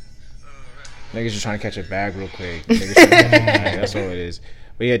 Niggas just trying to catch a bag real quick. That's all it is.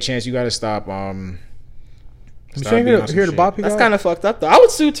 But yeah, Chance, you gotta stop. Hear the bop he That's got? kind of fucked up though. I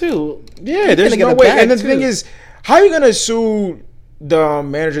would sue too. Yeah, there's no way. And the thing is, how are you gonna sue the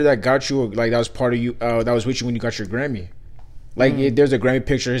manager that got you? Like that was part of you. That was with you when you got your Grammy. Like there's a Grammy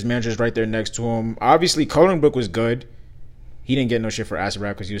picture. His manager's right there next to him. Obviously, Coloring Book was good. he didn't get no shit for acid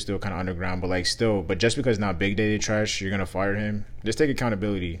rap because he was still kind of underground. But like still, but just because now Big Daddy trash, you're gonna fire him. Just take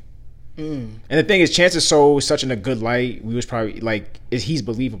accountability. And the thing is, Chance is such in a good light. We was probably like, he's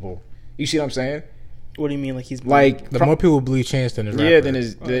believable. You see what I'm saying? What do you mean? Like he's like the more people believe Chance than his rapper. Yeah, then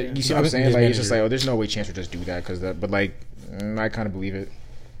you see what I'm saying? Like it's just like, oh, there's no way Chance would just do that because that. But like, I kind of believe it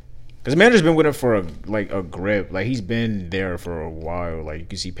because the manager's been with him for a grip. Like he's been there for a while. Like you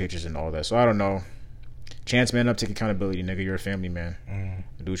can see pictures and all that. So I don't know. Chance, man up, take accountability, nigga. You're a family man.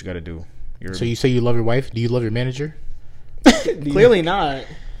 Do what you got to do. So you say you love your wife? Do you love your manager? Clearly not.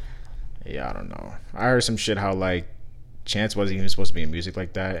 Yeah, I don't know. I heard some shit how like Chance wasn't even supposed to be in music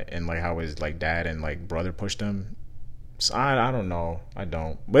like that, and like how his like dad and like brother pushed him. So I don't know. I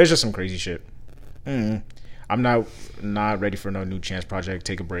don't. But it's just some crazy shit. I'm not ready for no new Chance project.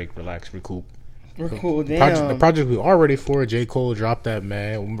 Take a break, relax, recoup. Cool, damn. The project we are ready for. J. Cole dropped that,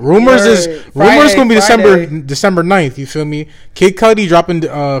 man. Rumors gonna be December 9th. You feel me? Kid Cudi dropping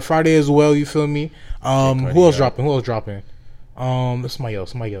Friday as well. You feel me? Who else dropping? Somebody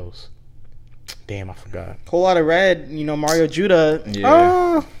else. Damn, I forgot. Whole lot of red. You know, Mario Judah.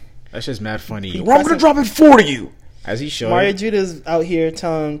 Yeah, that's just mad funny. Well, I'm gonna drop it for you. As he showed. Mario Judah's out here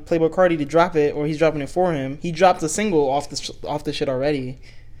telling Playboi Carti to drop it, or he's dropping it for him. He dropped a single off the shit already,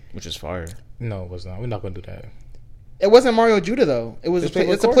 which is fire. No, it was not. We're not gonna do that. It wasn't Mario Judah though. It was it's a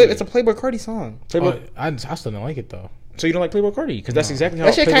Playboi Carti song. I still don't like it though. So you don't like Playboi Carti because that's exactly how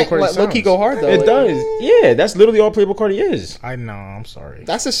Playboi Carti sounds. Low-key go hard though. It does. Yeah, that's literally all Playboi Carti is. I know. I'm sorry.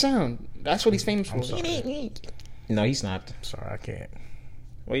 That's his sound. That's what he's famous for. No, he's not. I'm sorry, I can't.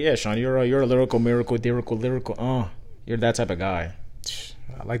 Well, yeah, Sean, you're a lyrical, lyrical. You're that type of guy.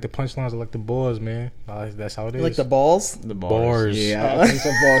 I like the punchlines. I like the balls, man. That's how it is. You like the balls? The bars. Yeah, I like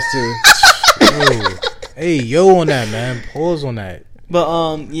some balls too. Hey, yo on that, man. Pause on that.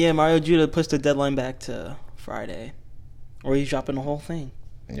 But yeah, Mario Judah pushed the deadline back to Friday, or he's dropping the whole thing.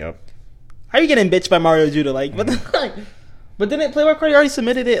 Yep. How are you getting bitched by Mario Judah? Like, but didn't Playboi Carti already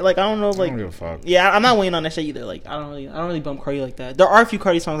submitted it? Like, I don't know. Like, I don't give a fuck. Yeah, I'm not waiting on that shit either. Like, I don't really bump Carti like that. There are a few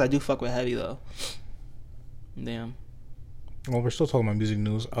Carti songs I do fuck with heavy though. Damn. Well, we're still talking about music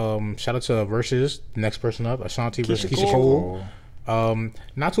news. Shout out to Versus, the next person up, Ashanti versus Keisha Cole.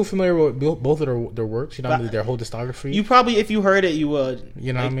 Not too familiar with both of their works. You know, their whole discography. You probably, if you heard it, you would.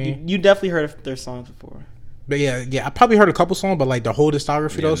 You know what I mean? You definitely heard their songs before. But yeah, I probably heard a couple songs, but like the whole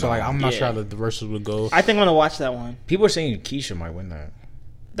discography though. So like, I'm not sure how the Versus would go. I think I'm gonna watch that one. People are saying Keisha might win that.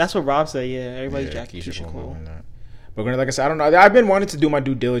 That's what Rob said. Yeah, everybody's jacking Keisha Cole. Might win that. But like I said, I don't know. I've been wanting to do my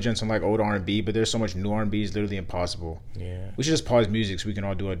due diligence on like old R&B, but there's so much new R&B, it's literally impossible. Yeah, we should just pause music so we can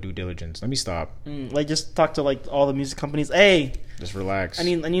all do our due diligence. Let me stop. Like just talk to like all the music companies. Hey, just relax. I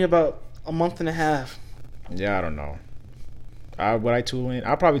need about a month and a half. Yeah, I don't know. Would I tune in?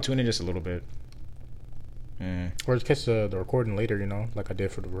 I'll probably tune in just a little bit. Or just catch the recording later, you know, like I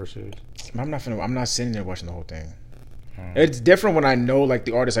did for the Verses. I'm not sitting there watching the whole thing. It's different when I know like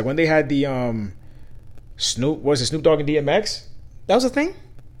the artist. Like when they had the Snoop Dogg and DMX? That was a thing?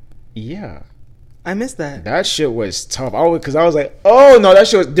 Yeah. I missed that. That shit was tough. I was like, oh no, that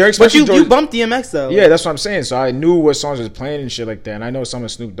shit was Derek. But you bumped DMX though. Yeah, that's what I'm saying. So I knew what songs was playing and shit like that. And I know some of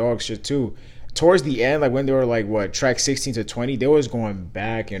Snoop Dogg shit too. Towards the end, like when they were like track 16 to 20, they was going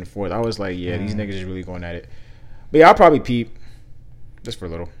back and forth. I was like, yeah, these niggas is really going at it. But yeah, I'll probably peep just for a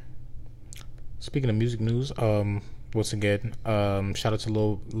little. Speaking of music news, once again, shout out to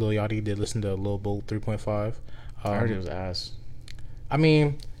Lil Yachty. Did listen to Lil Bolt 3.5. I heard it was ass. I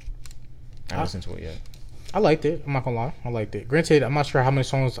mean, I haven't listened to it yet. I liked it. I'm not gonna lie, I liked it. Granted, I'm not sure how many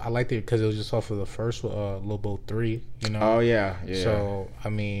songs I liked it because it was just off of the first Lil Bolt 3. You know? Oh yeah. So I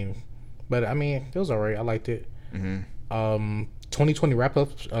mean, it was alright. I liked it. 2020 wrap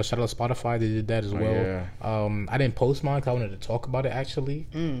up. Shout out to Spotify. They did that as well. Yeah. I didn't post mine because I wanted to talk about it actually.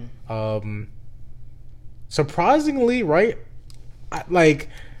 Surprisingly, right?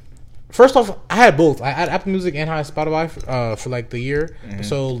 First off, I had both. I had Apple Music and I had Spotify for like the year.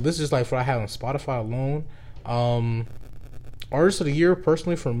 So this is like what I had on Spotify alone. Artist of the year,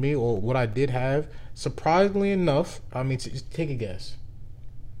 personally for me, or what I did have, surprisingly enough, I mean, take a guess.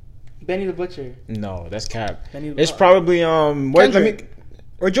 Benny the Butcher. No, that's cap. It's probably or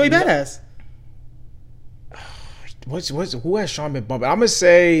Joey Badass. Who has Sean been bumping? I'm gonna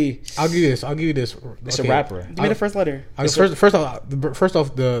say I'll give you this. It's a rapper. Give me the first letter. First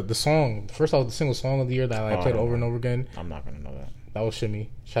off, the song. First off, the single song of the year that I played over and over again. I'm not gonna know that. That was Shimmy.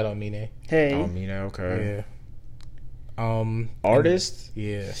 Shout out Mine. Hey. Oh, Mine. Okay. Yeah. Artist.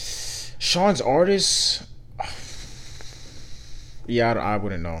 Yeah. Sean's artist. Yeah, I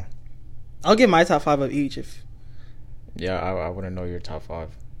wouldn't know. I'll give my top 5 of each if. Yeah, I wouldn't know your top 5.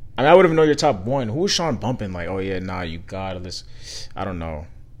 I mean, I would have known your top one. Who was Sean bumping? Like, oh yeah, nah, you gotta listen. I don't know.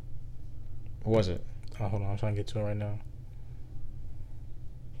 Who was it? Oh, hold on, I'm trying to get to it right now.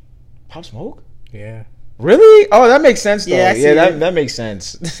 Pop Smoke? Yeah. Really? Oh, that makes sense though. Yeah, Yeah, that makes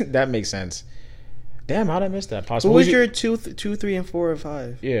sense. That makes sense. Damn, how'd I miss that? Pop Who Smoke. was your 2, 3, and 4, and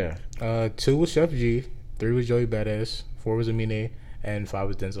 5? Yeah. 2 was Chef G, 3 was Joey Badass, 4 was Amine, and 5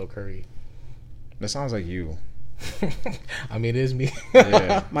 was Denzel Curry. That sounds like you. I mean, it is me.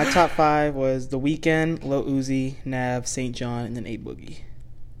 Yeah. My top 5 was The Weeknd, Lil Uzi, Nav, St. John, and then A Boogie.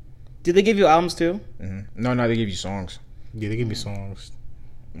 Did they give you albums too? Mm-hmm. No, they give you songs. Yeah, they give me songs.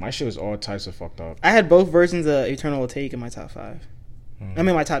 My shit was all types of fucked up. I had both versions of Eternal Will Take in my top 5. I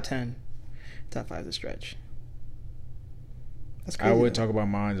mean, my top 10. Top 5 is a stretch. That's crazy. I would talk about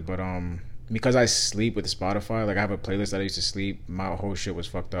mine, but because I sleep with Spotify, like I have a playlist that I used to sleep, my whole shit was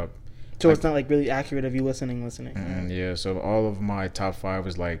fucked up. So it's not like really accurate of you listening. Yeah, so all of my top 5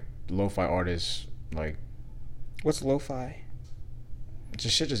 was like lo-fi artists, like What's lo-fi?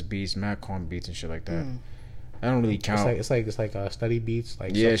 just beats, mad calm beats and shit like that. I don't really count. It's like study beats,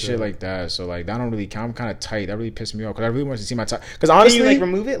 like Yeah, shit like that. So like that don't really count. I'm kind of tight. That really pissed me off because I really wanted to see my top. Because honestly, can you like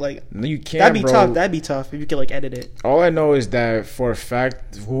remove it? Like no, you can't. that'd be bro. tough. That'd be tough if you could like edit it. All I know is that for a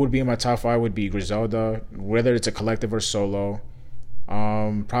fact, who would be in my top 5 would be Griselda, whether it's a collective or solo.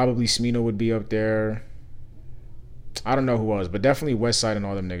 Probably Smino would be up there. I don't know who else, but definitely Westside and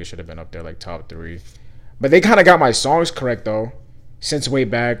all them niggas should have been up there, like top 3. But they kind of got my songs correct though. Since Way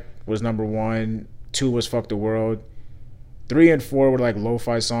Back was number 1. 2 was Fuck the World. 3 and 4 were like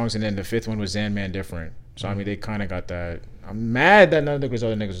lo-fi songs, and then the 5th one was Zan Man Different. So I mean, they kind of got that. I'm mad that none of the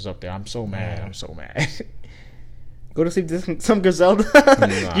Griselda niggas was up there. I'm so mad. I'm so mad. Go to sleep to some Griselda.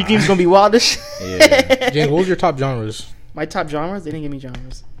 Nah. You think it's gonna be wildish? Yeah. James, what was your top genres? My top genres? They didn't give me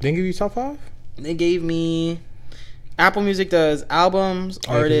genres. They didn't give you top 5? They gave me Apple Music does albums,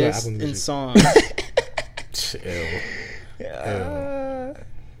 artists, and songs. Ew.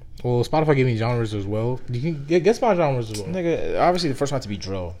 Well, Spotify gave me genres as well. You can guess my genres as well. Nigga, obviously the first one had to be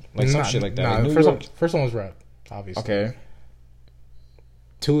drill, like some shit like that. Nah, Like first one was rap, obviously. Okay.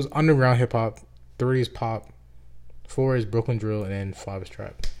 2 is underground hip hop. 3 is pop. 4 is Brooklyn drill, and then 5 is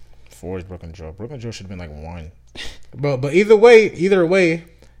trap. 4 is Brooklyn drill. Brooklyn drill should have been like 1. But either way,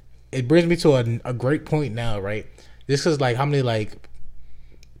 it brings me to a great point now, right? This is like how many like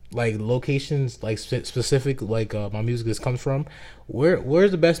locations, like specific, like my music this comes from.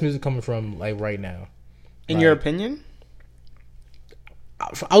 Where's the best music coming from, like right now? In your opinion?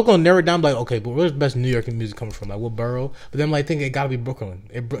 I was gonna narrow it down, like, okay, but where's the best New York music coming from? Like, what borough? But then, like, I think it gotta be Brooklyn.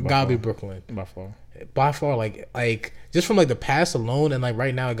 Gotta be Brooklyn. By far, like just from like the past alone, and like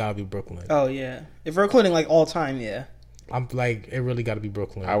right now, it gotta be Brooklyn. Oh yeah, if we're including like all time, yeah. I'm like, it really gotta be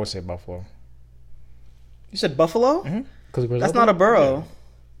Brooklyn. I would say Buffalo. You said Buffalo? Because that's not a borough. Yeah.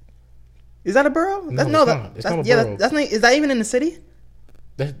 Is that a borough? No, it's not a borough. That's not. Is that even in the city?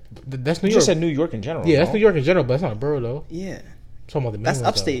 That's New York. You just said New York in general. Yeah, that's New York in general, but that's not a borough though. Yeah. I'm talking about the main that's ones,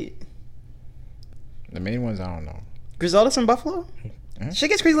 upstate. Though. The main ones, I don't know. Griselda's from Buffalo? Shit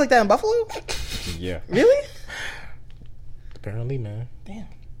gets crazy like that in Buffalo? Yeah. Really? Apparently, man. Damn. I'm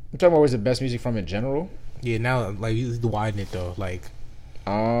talking about where's the best music from in general. Yeah, now like you widen it though. Like,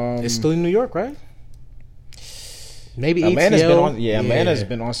 it's still in New York, right? Maybe Atlanta's ATL. been on. Yeah, Atlanta's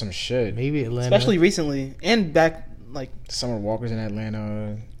been on some shit. Maybe Atlanta, especially recently, and back like Summer Walker's in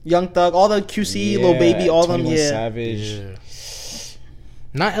Atlanta. Young Thug, all the QC, Lil Baby, all them. Yeah. Savage. Yeah.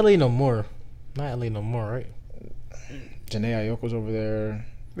 Not LA no more. Not LA no more, right? Janae Ayoko's over there.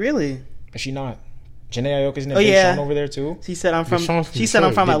 Really? Is she not? Janae Ayoko's in there. Big Sean over there too. She said I'm from. She said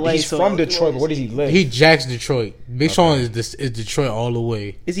I'm from LA. He's from Detroit, but where does he live? He jacks Detroit. Big Sean is Detroit all the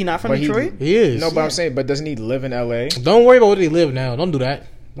way. Is he not from Detroit? He is. No, but I'm saying, but doesn't he live in LA? Don't worry about where they live now. Don't do that.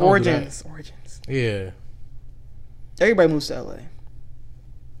 Origins. Yeah. Everybody moves to LA.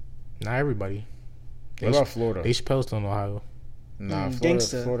 Not everybody. What about Florida? Dave Chappelle's still in Ohio. Nah,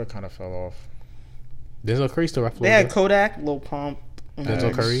 Florida kind of fell off. Denzel Curry still right. They had Kodak, Lil Pump,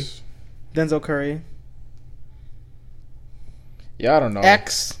 Denzel Curry. Yeah, I don't know.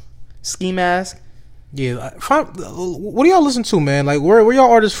 X, Ski Mask. Yeah, what do y'all listen to, man? Like, where y'all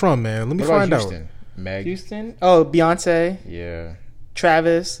artists from, man? Let me find out. Meg. Houston. Oh, Beyonce. Yeah.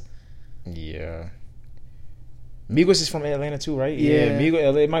 Travis. Yeah. Migos is from Atlanta too, right? Yeah.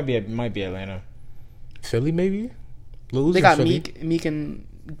 Migos. It might be Atlanta. Philly, maybe. Lil Uzi. They got Meek and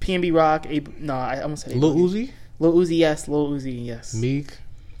PNB Rock. I almost said Lil Uzi. Lil Uzi, yes. Meek.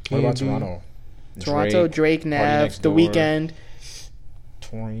 What about Toronto? Drake, Nav, The Weeknd.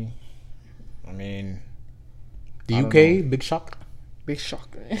 Tory. I mean, the UK, Big Shock.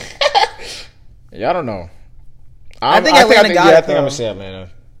 Yeah, I don't know. I think Atlanta got it. I think I'm gonna say Atlanta.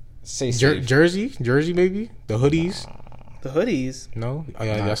 Say safe. Jersey, maybe the hoodies. The hoodies. No,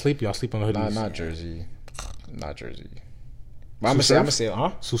 y'all sleep on the hoodies. Not Jersey. Not Jersey. But I'm gonna say,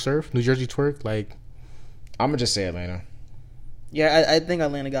 huh? Sue Surf, New Jersey twerk. Like, I'm gonna just say Atlanta. Yeah, I think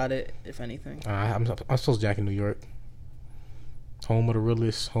Atlanta got it. If anything, I'm supposed to jack in New York. Home of the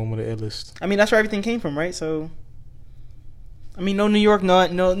realest, home of the illest. I mean, that's where everything came from, right? So, I mean, no New York, no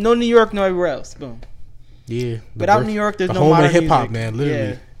New York, no everywhere else. Boom. Yeah. Without New York, there's no home modern of hip hop, music. man. Literally.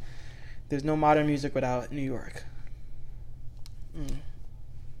 Yeah. There's no modern music without New York.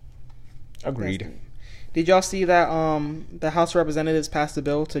 Agreed. Did y'all see that the House of Representatives passed a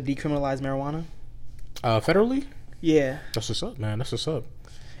bill to decriminalize marijuana? Federally? Yeah. That's what's up, man. That's what's up.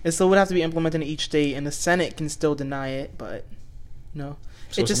 It still would have to be implemented in each state, and the Senate can still deny it, but no.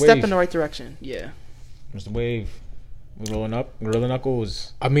 So it's a it's step wave. in the right direction. Yeah. It's the wave. We rolling up. Gorilla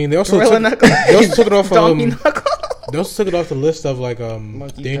Knuckles. I mean, they also Gorilla took, Knuckles. they also took it off. Donkey Knuckles. They also took it off the list of like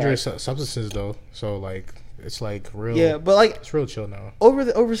Monkey dangerous substances, though. So like, it's like real. Yeah, but like it's real chill now.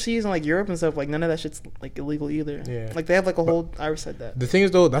 overseas and like Europe and stuff, like none of that shit's like illegal either. Yeah. Like they have like a whole. I said that. The thing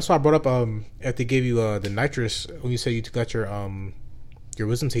is, though, that's why I brought up if they gave you the nitrous when you say you got your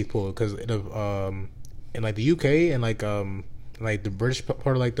wisdom teeth pulled, because in like the UK and like the British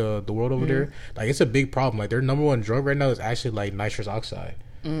part of like the world over there, like it's a big problem. Like their number one drug right now is actually like nitrous oxide.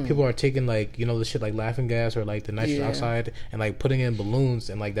 People are taking like the shit like laughing gas or like the nitrous oxide and like putting it in balloons,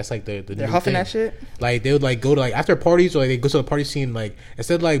 and like that's like the They're new huffing thing. that shit. Like they would like go to like after parties, or like they go to the party scene, like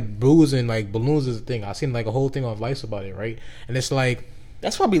instead of like booze and like balloons is a thing. I seen like a whole thing on Vice about it, right? And it's like,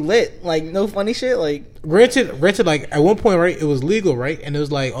 That's probably lit. Like no funny shit. Like granted, like at one point, right, it was legal, right? And it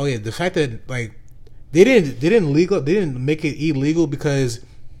was like, oh yeah, the fact that like they didn't make it illegal because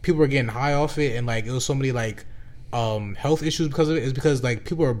people were getting high off it, and like it was so many like health issues because of it, is because like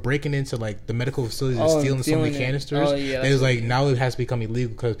people are breaking into like the medical facilities and stealing so many canisters. And it was like now it has to become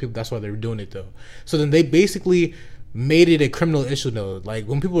illegal because people, that's why they were doing it though. So then they basically made it a criminal issue though. Like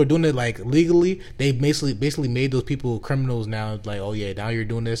when people were doing it like legally, they basically made those people criminals now. Like, oh yeah, now you're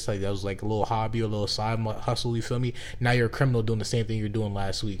doing this, like that was like a little hobby or a little side hustle, you feel me? Now you're a criminal doing the same thing you're doing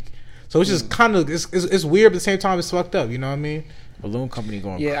last week. So it's just kind of it's weird, but at the same time it's fucked up, you know what I mean? Balloon company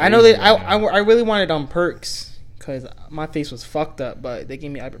going yeah, crazy I know that right I really wanted perks because my face was fucked up, but they gave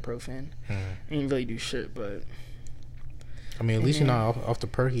me ibuprofen. I didn't really do shit, but I mean, at least you're not off the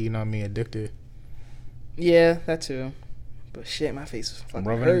perky, you know what I mean, addicted. yeah, that too. But shit, my face was fucking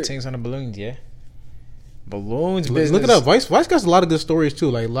rubbing them hurt. things on the balloons, yeah. Balloons Look business. it up. Vice got a lot of good stories too,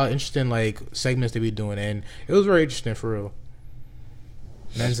 like a lot of interesting like segments they be doing, and it was very interesting for real.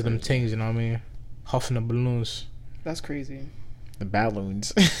 Men's of them things, you know what I mean? Huffing the balloons. That's crazy. The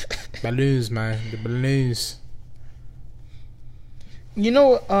balloons. Balloons, man. The balloons. You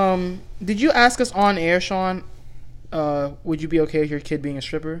know, did you ask us on air, Sean? Would you be okay with your kid being a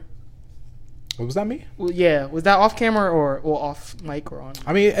stripper? What was that me? Well, yeah. Was that off camera or off mic or on?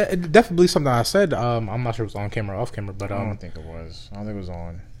 I mean, it definitely something I said. I'm not sure if it was on camera or off camera, but I don't think it was. I don't think it was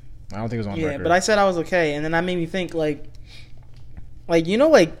on. I don't think it was on record. But I said I was okay, and then that made me think like you know,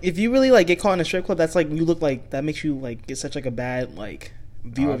 like if you really like get caught in a strip club, that's like you look like that makes you like get such like a bad like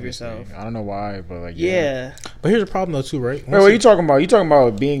view of yourself. I don't know why, but like yeah. But here's the problem though too, right? Wait, what are you talking about? You talking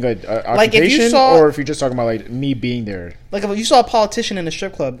about being a occupation, Like, if you saw- or if you're just talking about like me being there? Like if you saw a politician in a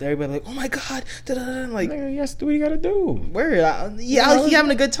strip club, everybody like, oh my god, da-da-da, like Nigga, yes, do what you gotta do. where? Yeah, he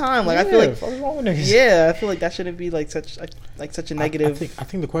having a good time. Like I feel like what's wrong with niggas? yeah, I feel like that shouldn't be like such a negative. I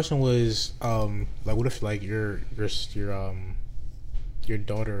think the question was like, what if like your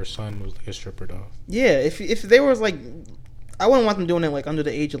daughter or son was like a stripper though? Yeah, if they was like, I wouldn't want them doing it like under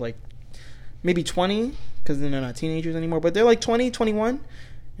the age of like maybe 20, because then they're not teenagers anymore. But they're like 20, 21, and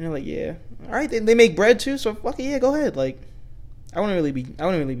they're like, yeah, all right. They make bread too, so fuck it, yeah, go ahead. Like, I wouldn't really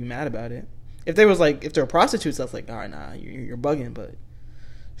be mad about it. If they was like, if they're prostitutes, that's like, all right, nah, you're bugging. But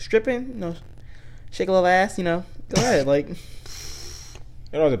stripping, you know, shake a little ass, you know, go ahead. Like,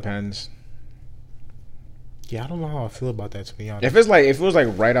 It all depends. Yeah, I don't know how I feel about that, to be honest. If it was like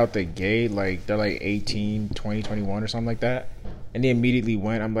right out the gate, like they're like 18, 20, 21 or something like that, and they immediately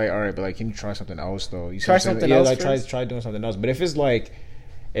went, I'm like, all right, but like, can you try something else though? You see Try what I'm saying? something Yeah, else like first? try doing something else. But if it's like,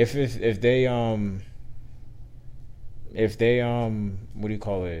 if they what do you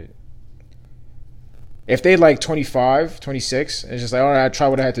call it? If they like 25, 26, it's just like, all right, I try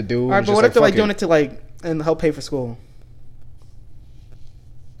what I had to do. all right, but what if they're like doing it to like and help pay for school?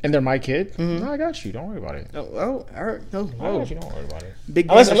 And they're my kid? Mhm. No, I got you. Don't worry about it. Oh, all right, no, I got you. Don't worry about it. big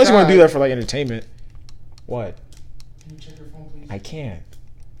Unless you want to do shot. that for like entertainment. What? Can you check your phone, please? I can't.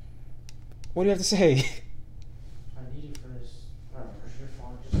 What do you have to say? I need you for this. For your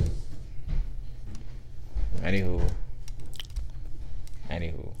phone.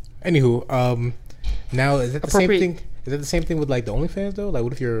 Anywho. Anywho, now is that the same thing? Is that the same thing with like the OnlyFans though? Like,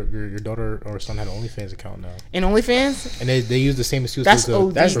 what if your daughter or son had an OnlyFans account now? In OnlyFans, And they use the same excuse. that's as OD.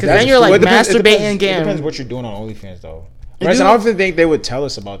 the, Because then you're like masturbating It depends again. what you're doing on OnlyFans though. They I do- don't even think they would tell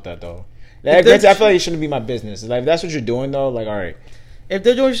us about that though. If Granted, they're- I feel like it shouldn't be my business. Like, if that's what you're doing though, like, all right. If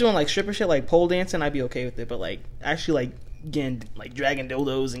they're just doing like stripper shit, like pole dancing, I'd be okay with it. But like actually like getting like dragging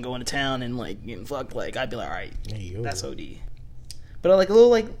dildos and going to town and like getting fucked, like I'd be like, all right, that's OD. But like a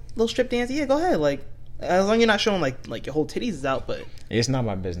little strip dance, yeah, go ahead. Like as long as you're not showing like your whole titties is out, but It's not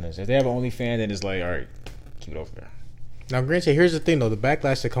my business. If they have an OnlyFans, then it's like, all right, keep it over there. Now, granted, here's the thing though: the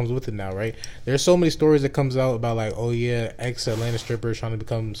backlash that comes with it now, right? There's so many stories that comes out about like, oh yeah, ex Atlanta stripper trying to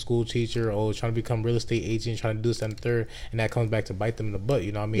become school teacher, or trying to become real estate agent, trying to do this and the third, and that comes back to bite them in the butt.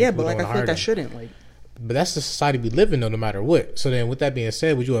 You know what I mean? yeah, People but like don't I wanna feel hire like I them. shouldn't like. But that's the society we live in, though, no matter what. So then, with that being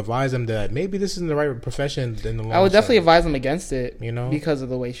said, would you advise them that maybe this isn't the right profession in the long I would definitely term? advise them against it, You know? because of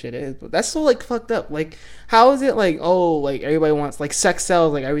the way shit is. But that's so like fucked up. Like, how is it like, oh, like everybody wants like sex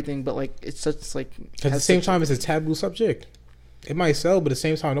sells, like everything, but like it's such like. Because at the same time, it's a taboo subject. It might sell, but at the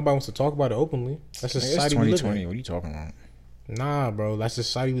same time, nobody wants to talk about it openly. That's the It's society we live 2020. in. What are you talking about? Nah, bro, that's the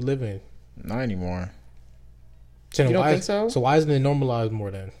society we live in. Not anymore. So then You don't why think so? So why isn't it normalized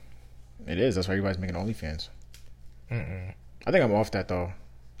more then? It is. That's why everybody's making OnlyFans. I think I'm off that though.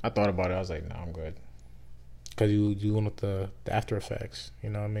 I thought about it. I was like, no, I'm good. Because you want the after effects.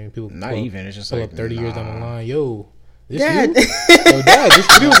 You know what I mean? People Not pull up- even. It's just pull like up 30 years down the nah. line. Yo, this Dad. you? Yo, Dad, this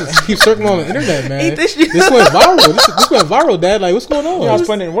video just keeps circling on the internet, man. Ain't this you? This went viral. This went viral, Dad. Like, what's going on? Yeah, I was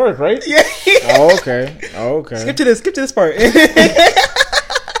putting in work, right? Yeah. Oh, okay. Oh, okay. Skip to this part.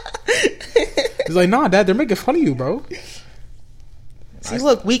 He's like, nah, Dad, they're making fun of you, bro. See,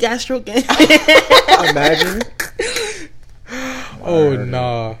 look, weak ass stroke game. Imagine. Oh,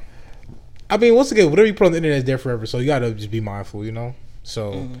 nah. I mean, once again, whatever you put on the internet is there forever, so you gotta just be mindful, you know?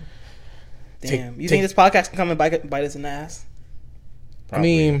 So, Damn, you think this podcast can come and bite us in the ass?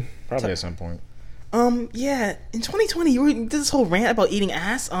 Probably at some point. Yeah. In 2020, you did this whole rant about eating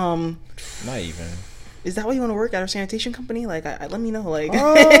ass. Not even. Is that why you want to work at a sanitation company? Like, let me know. Like,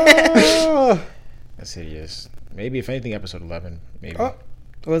 oh. That's hideous. Maybe if anything, episode 11. Maybe. Oh.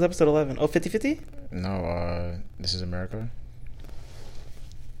 what was episode 11? Oh, 50-50? No. This is America.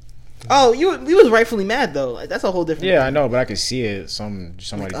 Oh, you was rightfully mad though. Like, that's a whole different. Yeah, I know, but I could see it. Somebody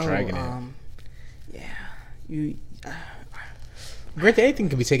Like, dragging Yeah, you. Granted, anything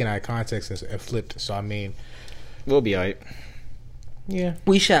can be taken out of context and flipped, so I mean, it. We'll be alright. yeah.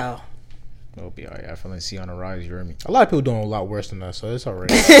 We shall. We'll be alright. FLn'C on the rise. You heard me. A lot of people doing a lot worse than us, so it's alright.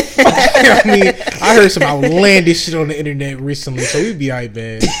 I mean, I heard some outlandish shit on the internet recently, so we be alright,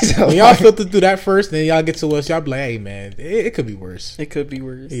 man. When y'all filter through that first, then y'all get to us, y'all be like, hey, man, it could be worse. It could be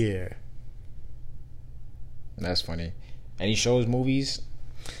worse. Yeah. That's funny. Any shows, movies?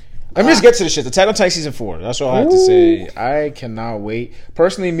 Let me just get to the shit. Attack on Titan season 4. That's all I have to say. I cannot wait.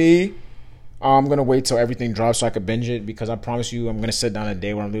 Personally, me, I'm gonna wait till everything drops so I can binge it, because I promise you, I'm gonna sit down a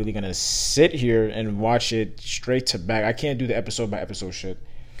day where I'm literally gonna sit here and watch it straight to back. I can't do the episode by episode shit.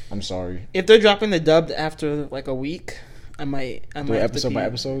 I'm sorry. If they're dropping the dubbed after like a week, I might Do have episode to by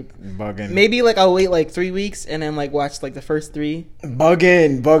episode? Bugging. Maybe like I'll wait like 3 weeks and then like watch like the first 3.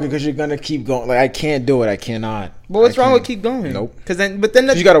 Bugging, because you're gonna keep going. Like, I can't do it. I cannot. But what's I wrong can't. with keep going? Nope. Because then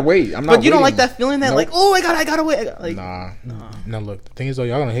You gotta wait. I'm not. But you don't like waiting. that feeling that Nope. like, oh, I gotta wait. Like, Nah. Now, look, the thing is, though,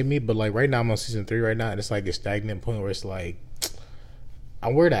 y'all gonna hit me, but like right now, I'm on season 3 right now, and it's like a stagnant point where it's like,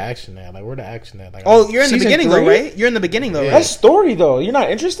 where the action at? Like, where the action at? Like, oh, you're in the Season beginning though, 3? right? You're in the beginning though, Yeah. right? That's story though. You're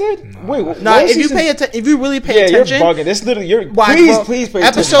not interested? Nah. Wait, what Nah, was if you season- if you really pay yeah, attention, you're bugging. This literally, watch, please bro. pay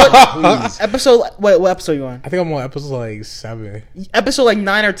attention. Please. Episode. What episode you on? I think I'm on episode like 7. Episode like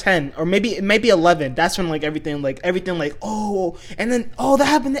 9 or 10, or maybe 11. That's when like everything oh, and then that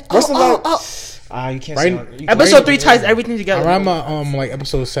happened. What's the Oh. You can't Right- say Episode 3 ties everything together. I'm on like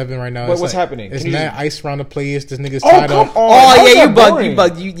episode 7 right now. What's It's like- happening? It's Can you mad just- ice around the place. This nigga's Oh, tied come up. on. Oh How's yeah, that you bugged. boring? You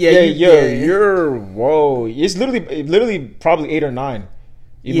bugged. You're whoa. It's literally probably 8 or 9.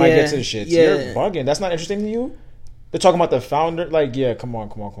 You might get to the shit. Yeah. You're bugging. That's not interesting to you? They're talking about the founder. Like, yeah, come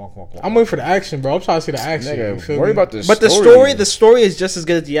on. I'm waiting for the action, bro. I'm trying to see the action. You Nigga, feel worry me? about the But story. the story is just as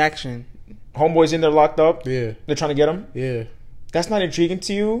good as the action. Homeboy's in there locked up. Yeah, They're trying to get him. yeah. That's not intriguing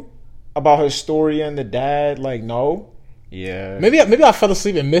to you about her story and the dad. Like, no. Yeah. Maybe I fell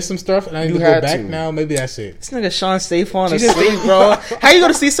asleep and missed some stuff, and I need You to go had back to. now. Maybe that's it. This nigga Sean Stapon She is just- asleep, bro. How you go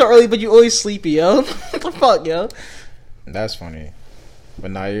to sleep so early, but you always sleepy, yo? What the fuck, yo? That's funny.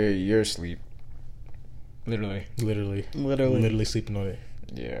 But now you're asleep. Literally. Literally sleeping on it.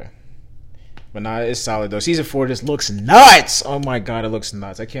 Yeah. But nah, it's solid though. Season 4 just looks nuts. Oh my god, it looks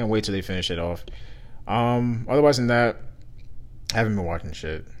nuts. I can't wait till they finish it off. Otherwise than that, I haven't been watching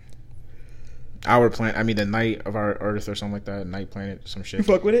shit. the night of our Earth or something like that. Night Planet, some shit. You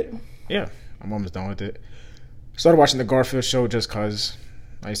fuck with it? Yeah, I'm almost done with it. Started watching the Garfield show just cause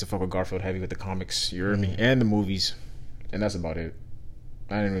I used to fuck with Garfield heavy with the comics, you heard me, and the movies, and that's about it.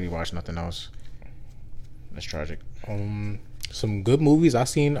 I didn't really watch nothing else. That's tragic. Some good movies I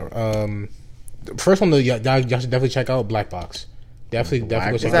seen. First one though, y'all should definitely check out Black Box. Definitely go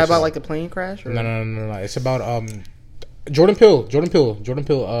check Is it that out. about like the plane crash? Or? No. It's about Jordan Peele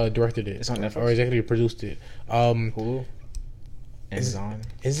directed it. It's on Netflix. Or executive produced it. Hulu. Amazon.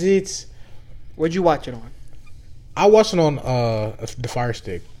 Is it? Where'd you watch it on? I watched it on the Fire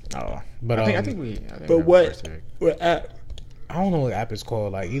Stick. Oh, But I think we. But what app? I don't know what app it's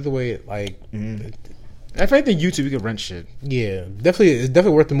called. Like either way, like If anything, YouTube, you could rent shit. yeah, definitely it's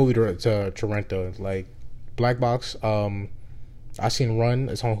definitely worth the movie to rent though. Like Black Box. I seen Run.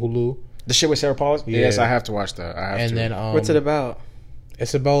 It's on Hulu. The shit with Sarah Paulson? Yeah. Yes, I have to watch that. I have And to. then What's it about?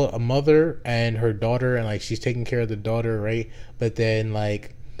 It's about a mother and her daughter, and like she's taking care of the daughter, right? But then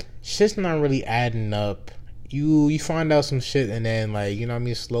like shit's not really adding up. You find out some shit, and then like you know what I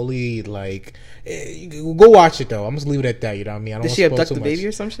mean. Slowly, like go watch it though. I'm just leave it at that. You know what I mean. I don't Did she wanna spoil abduct too the much. baby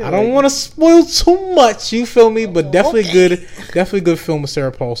or some shit? I don't want to spoil too much. You feel me? But definitely good film with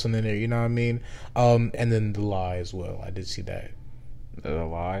Sarah Paulson in there. You know what I mean? And then The Lie as well. I did see that. The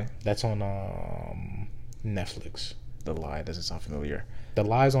Lie? That's on Netflix. The Lie doesn't sound familiar. The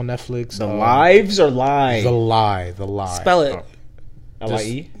Lie's on Netflix. The Lives or Lie? The Lie. Spell it.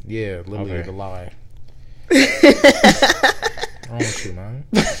 L-I-E? Yeah, literally Okay. The Lie. Wrong with you, man?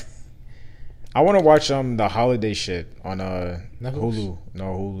 I want to watch the holiday shit on Netflix? Hulu. No,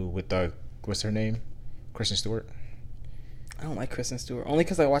 Hulu with what's her name? Kristen Stewart. I don't like Kristen Stewart. Only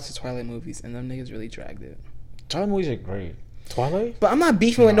because I watched the Twilight movies and them niggas really dragged it. Twilight movies are great. Twilight? But I'm not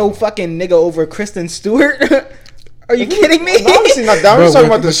beefing with no fucking nigga over Kristen Stewart. Are you kidding me? Honestly, not that. I'm talking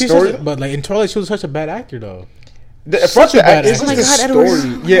about the she's story. but like in Twilight, she was such a bad actor though. Such a bad actor. actor. Oh my The God, story.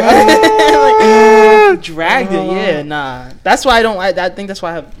 Edward. Yeah. Dragged it, yeah, nah. That's why I don't. I think that's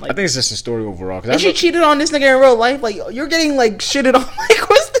why I have. Like, I think it's just the story overall. and she cheated on this nigga in real life. Like you're getting like shitted on like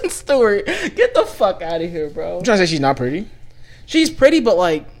Kristen Stewart. Get the fuck out of here, bro. I'm trying to say she's not pretty. She's pretty, but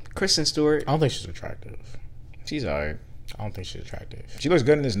like Kristen Stewart. I don't think she's attractive. She's alright. I don't think she's attractive. She looks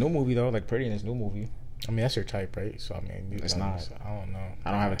good in this new movie though, like pretty in this new movie. I mean, that's her type, right? So I mean, It's not. I don't know.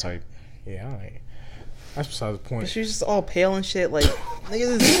 I don't have a type. Yeah, all right. That's besides the point. But she's just all pale and shit. Like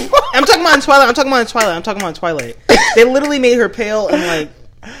niggas is, I'm talking about in Twilight. I'm talking about in Twilight. They literally made her pale and like.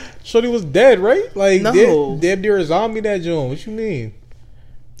 Shorty was dead, right? Like No. dead near a zombie. That Joan. What you mean?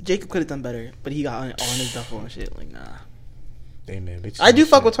 Jacob could have done better, but he got on his duffel and shit. Like nah. Hey man, bitch. I do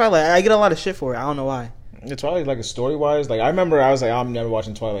fuck with Twilight. I get a lot of shit for it. I don't know why. Yeah, Twilight, like story wise, like I remember I was like, I'm never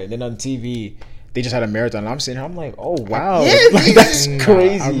watching Twilight. And then on TV, they just had a marathon. And I'm sitting here, I'm like, oh wow, Yeah, like, that's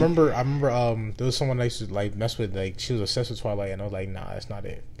crazy. I remember. There was someone I used to like mess with. Like she was obsessed with Twilight, and I was like, nah, that's not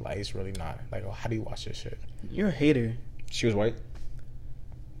it. Like it's really not. Like, oh, how do you watch this shit? You're a hater. She was white.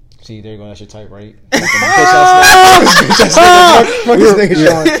 See, there you go. That's your type, right?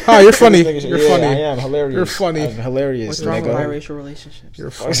 You're funny. You're Yeah, funny. I am hilarious. You're funny. I'm hilarious. What's wrong with nigga. biracial relationships? You're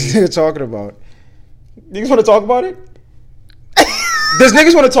What's funny. this nigga talking about? Niggas want to talk about it? Does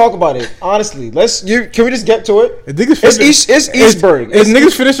niggas want to talk about it? Honestly, can we just get to it? It's Eastburg. Is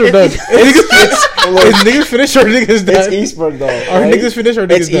niggas finished or done? Is niggas finished or niggas done? It's Eastburg though. Are right? niggas finished or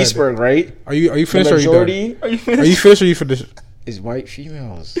niggas It's done? Eastburg, right? Are you finished The or you done? majority Are you Are you finished or you finished? is white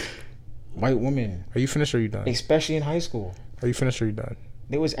females, white women, Are you finished or you done? especially in high school. Are you finished or you done?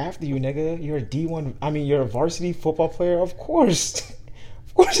 They was after you, nigga. You're a D1. I mean, you're a varsity football player. Of course,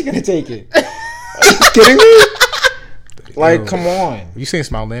 of course, you're gonna take it. Are you kidding me? Like, Yo, come on. You saying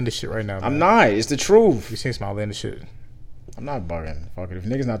some outlandish shit right now? Man. I'm not. It's the truth. You saying some outlandish shit? I'm not bugging. Fuck it. If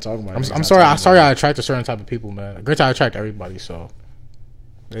niggas not talking about it, I'm sorry. I'm sorry. I attract a certain type of people, man. Granted, I attract everybody, so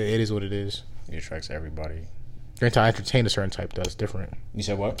it is what it is. It attracts everybody. Granted, I entertain a certain type that's different. You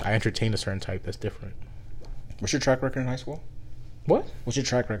said what? I entertain a certain type that's different. What's your track record in high school? What? What's your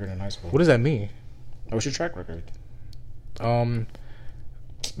track record in high school? What does that mean? What's your track record? All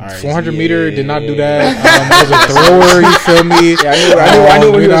right, 400 yeah, meter yeah, did not do yeah. that. Was a thrower. You feel me? Yeah, I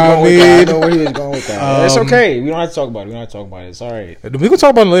knew where he was going with that. I know mean? where he was going with that. It's okay. We don't have to talk about it. It's all right. We can talk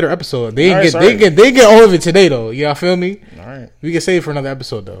about it in a later episode. They All didn't right, they get all of it today though. You feel me? All right. We can save it for another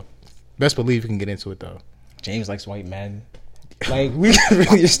episode though. Best believe we can get into it though. James likes white men. Like, we can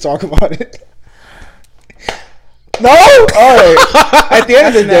really just talk about it. No? All right. At the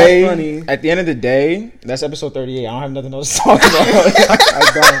end of the day, that's episode 38. I don't have nothing else to talk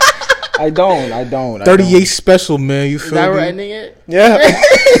about. I don't. 38 special, man. You feel Is that me? we're ending it? Yeah.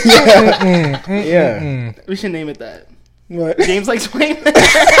 Yeah. We should name it that. What? James likes white men.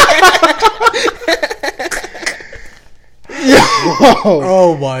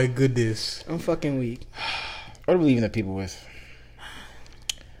 Oh my goodness. I'm fucking weak. What are we leaving the people with?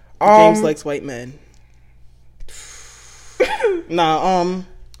 James likes white men. Nah,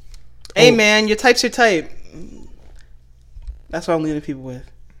 hey man, your type's your type. That's what I'm leaving people with.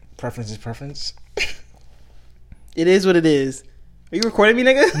 Preference is preference. It is what it is. Are you recording me,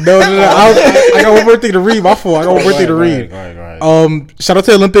 nigga? No. I got one more thing to read. My fault. I got one more thing to read. Go ahead. Shout out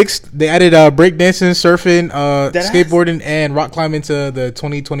to the Olympics. They added breakdancing, surfing, skateboarding, and rock climbing to the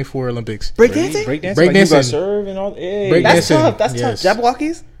 2024 Olympics. Breakdancing? Breakdancing. Breakdancing. Like you got serve and all. Hey. That's Breakdancing, tough. That's yes. tough.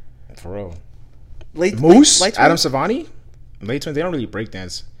 Jabberwockies? For real. Moose? Adam Savani? Late twins. They don't really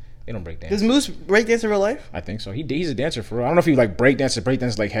breakdance. They don't breakdance. Does Moose breakdance in real life? I think so. He's a dancer for real. I don't know if he like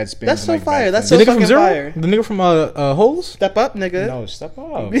breakdance like head spins. That's and, so like, fire. back That's flips. The so nigga from fucking Zero? fire. The nigga from Holes? Step up, nigga. No, step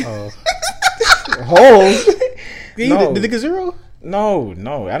up. Holes? No. The nigga Zero? No.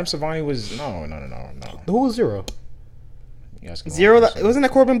 Adam Savani was no. Who was Zero? Yes, Zero. Wasn't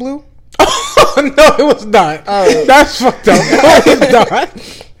that Corbin Blue? No, it was not. Oh. That's fucked up. No, it was not.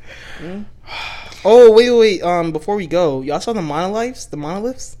 Oh, wait. Before we go, y'all saw the monoliths? The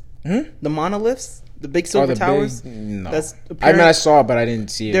monoliths? Hmm? The monoliths? The big silver towers? No. That's I saw it, but I didn't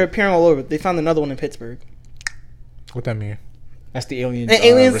see it. They're appearing all over. They found another one in Pittsburgh. What that mean? That's the alien. And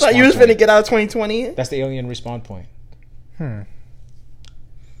aliens thought you was respawn finna get out of 2020. point. That's the alien respawn point. Wow.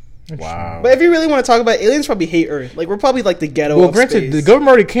 But if you really want to talk about aliens, probably hate Earth. Like we're probably like the ghetto. Well, of granted, space. the government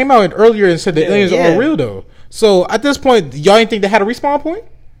already came out earlier and said the aliens yeah. are real, though. So at this point, y'all ain't think they had a respawn point?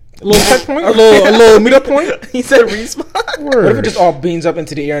 A little checkpoint? A little meetup point? He said respawn. Word. What if it just all beams up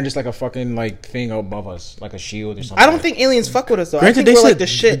into the air and just like a fucking like thing above us, like a shield or something? I don't think aliens fuck with us though. Granted, I think they we're said like the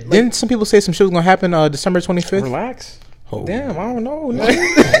shit. Like, Didn't some people say some shit was gonna happen December 25th? Relax. Oh. Damn, I don't know.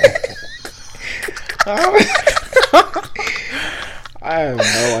 I have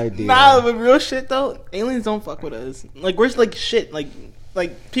no idea. nah, but real shit though, aliens don't fuck with us. Like we're like shit. Like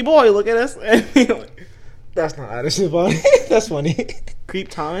people always look at us and be like, That's not honestly funny. That's funny. Creep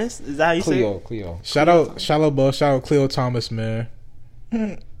Thomas. Is that how you say it? Cleo. Shout out Cleo Thomas, man.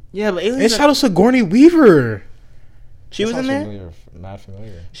 Yeah, but And aliens. shout out Sigourney Weaver. She was in there. Familiar, mad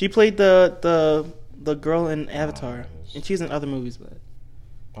familiar. She played the girl in Avatar, and she's in other movies. But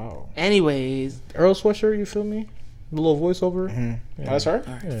Oh. anyways, Earl Sweatshirt, you feel me? The little voiceover. Mm-hmm. Yeah. Oh, that's her?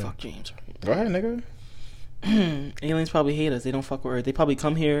 all right, Yeah. fuck James. Go ahead, nigga. Aliens probably hate us. They don't fuck with Earth. They probably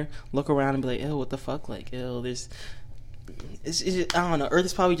come here, look around, and be like, "Ew, what the fuck?" Like, "Ew, there's." It's just, I don't know. Earth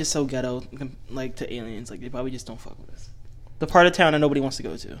is probably just so ghetto, like to aliens. Like they probably just don't fuck with us. The part of town that nobody wants to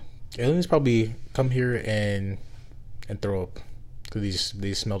go to. Aliens probably come here and throw up because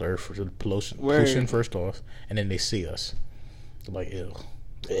they smell the earth for the pollution first off, and then they see us. They're like, ew,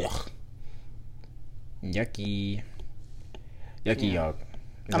 ugh. Yucky, Yeah. yuck.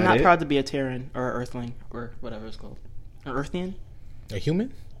 I'm not proud to be a Terran or an Earthling or whatever it's called. An Earthian? A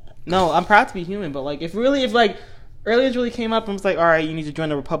human? No, I'm proud to be human. But like, if like aliens really came up and was like, "All right, you need to join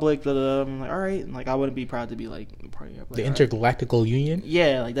the Republic," blah, blah, blah, I'm like, "All right," and like I wouldn't be proud to be like part of The like, Intergalactical Union?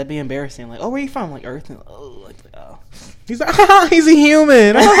 yeah, like that'd be embarrassing. Like, oh, where you from? Like Earth. And, oh, like, oh. He's like, he's a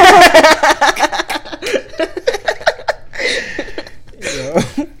human.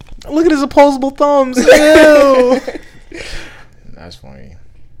 Look at his opposable thumbs. Ew. That's funny.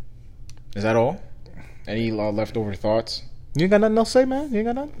 Is that all? Any leftover thoughts? You ain't got nothing else to say, man? You ain't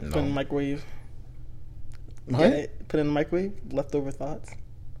got nothing? Put in the microwave. What? Get it? Put in the microwave. Leftover thoughts.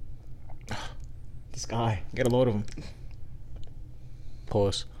 This guy. Get a load of him.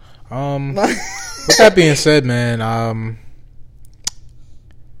 Pause. With that being said, man,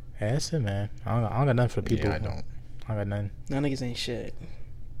 yeah, that's it, man. I don't got nothing for the people. Yeah, I don't. I got nothing. No niggas ain't shit.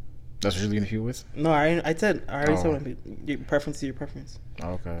 That's what you're leaving the few with? No, I said Oh. what your preference is your preference.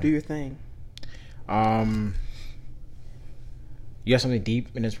 Okay. Do your thing. You got something deep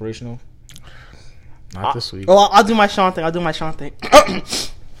and inspirational? Not this week. Oh, I'll do my Sean thing. Let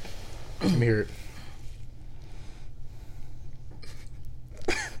me hear it.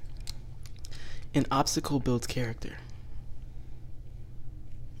 An obstacle builds character.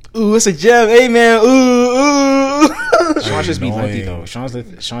 Ooh, it's a gem. Hey, man. Ooh. Sean should be lengthy, Annoying.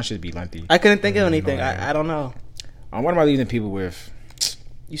 though. Sean should be lengthy. I couldn't think of anything. Annoying. I don't know. What am I leaving people with?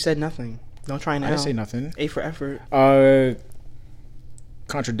 You said nothing. Don't try now. I didn't say nothing. A for effort.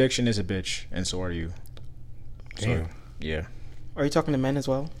 Contradiction is a bitch, and so are you. Damn. So, yeah. Are you talking to men as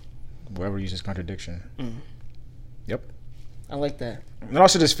well? Whoever uses contradiction. Mm. Yep. I like that. And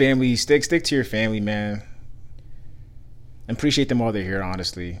also just family. Stick to your family, man. Appreciate them while they're here,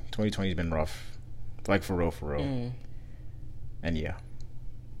 honestly. 2020's been rough. Like, for real. Mm. And yeah.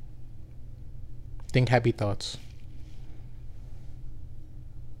 Think happy thoughts.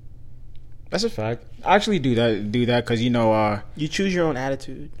 That's a fact. I actually do that because You choose your own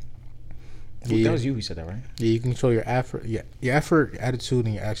attitude. Yeah. That was you who said that, right? Yeah, you can control your effort, your effort, your attitude,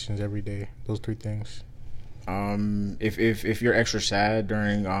 and your actions every day. Those 3 things. If you're extra sad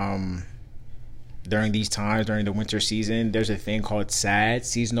during these times during the winter season, there's a thing called SAD,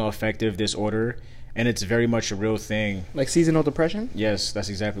 seasonal affective disorder, and it's very much a real thing. Like seasonal depression? Yes, that's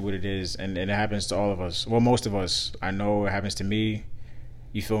exactly what it is, and it happens to all of us. Well, most of us. I know it happens to me.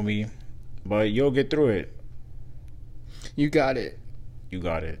 You feel me? But you'll get through it. You got it. You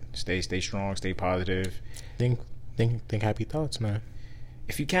got it. Stay strong. Stay positive. Think happy thoughts, man.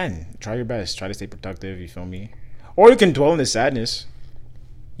 If you can, try your best. Try to stay productive. You feel me? Or you can dwell in the sadness.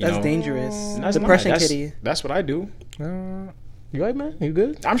 That's dangerous. That's Depression not. kitty. That's what I do. You right, man? You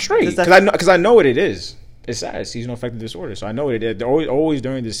good? I'm straight because I know what it is. It's sad. Seasonal affective disorder. So I know what it is. Always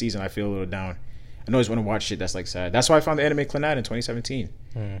during this season, I feel a little down. I always want to watch shit that's like sad. That's why I found the anime Clannad in 2017.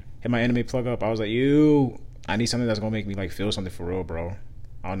 Hit my anime plug up. I was like, I need something that's gonna make me like feel something for real, bro.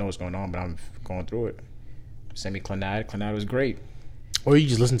 I don't know what's going on, but I'm going through it. Send me Clannad. Clannad was great. Or you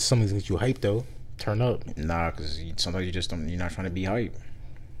just listen to something that gets you hype though. Turn up. Nah, because sometimes you just don't. You're not trying to be hype.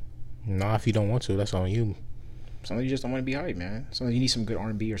 Nah, if you don't want to, that's on you. Sometimes you just don't want to be hype, man. Sometimes you need some good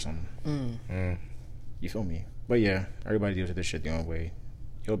R&B or something. You feel me? But yeah, everybody deals with this shit the own way.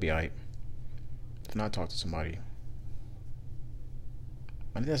 You'll be hype. If not, talk to somebody.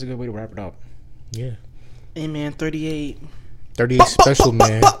 I think that's a good way to wrap it up. Yeah. Hey man, 38. 38 special,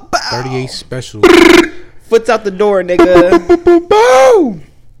 man. 38 special. Foot's out the door, nigga.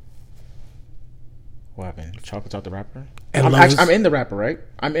 What happened? Chocolate's out the rapper? And I'm in the rapper, right?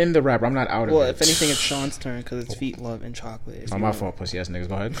 I'm in the rapper. I'm not out of it. Well, if anything, it's Sean's turn because it's feet, love, and chocolate. It's not my fault, pussy ass niggas.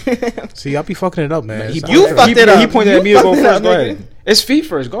 Go ahead. See, I'll be fucking it up, man. He fucked it up. He pointed at me to go fucked it first. up, Go nigga. ahead. It's feet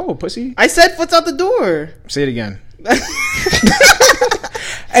first. Go, pussy. I said foot's out the door. Say it again.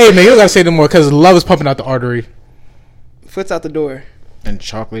 Hey, man, you don't gotta say no more because love is pumping out the artery. Foot's out the door. And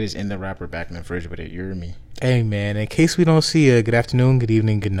chocolate is in the wrapper back in the fridge with it. You hear me? Hey, man, in case we don't see you, good afternoon, good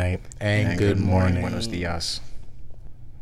evening, good night, and good morning. Buenos dias.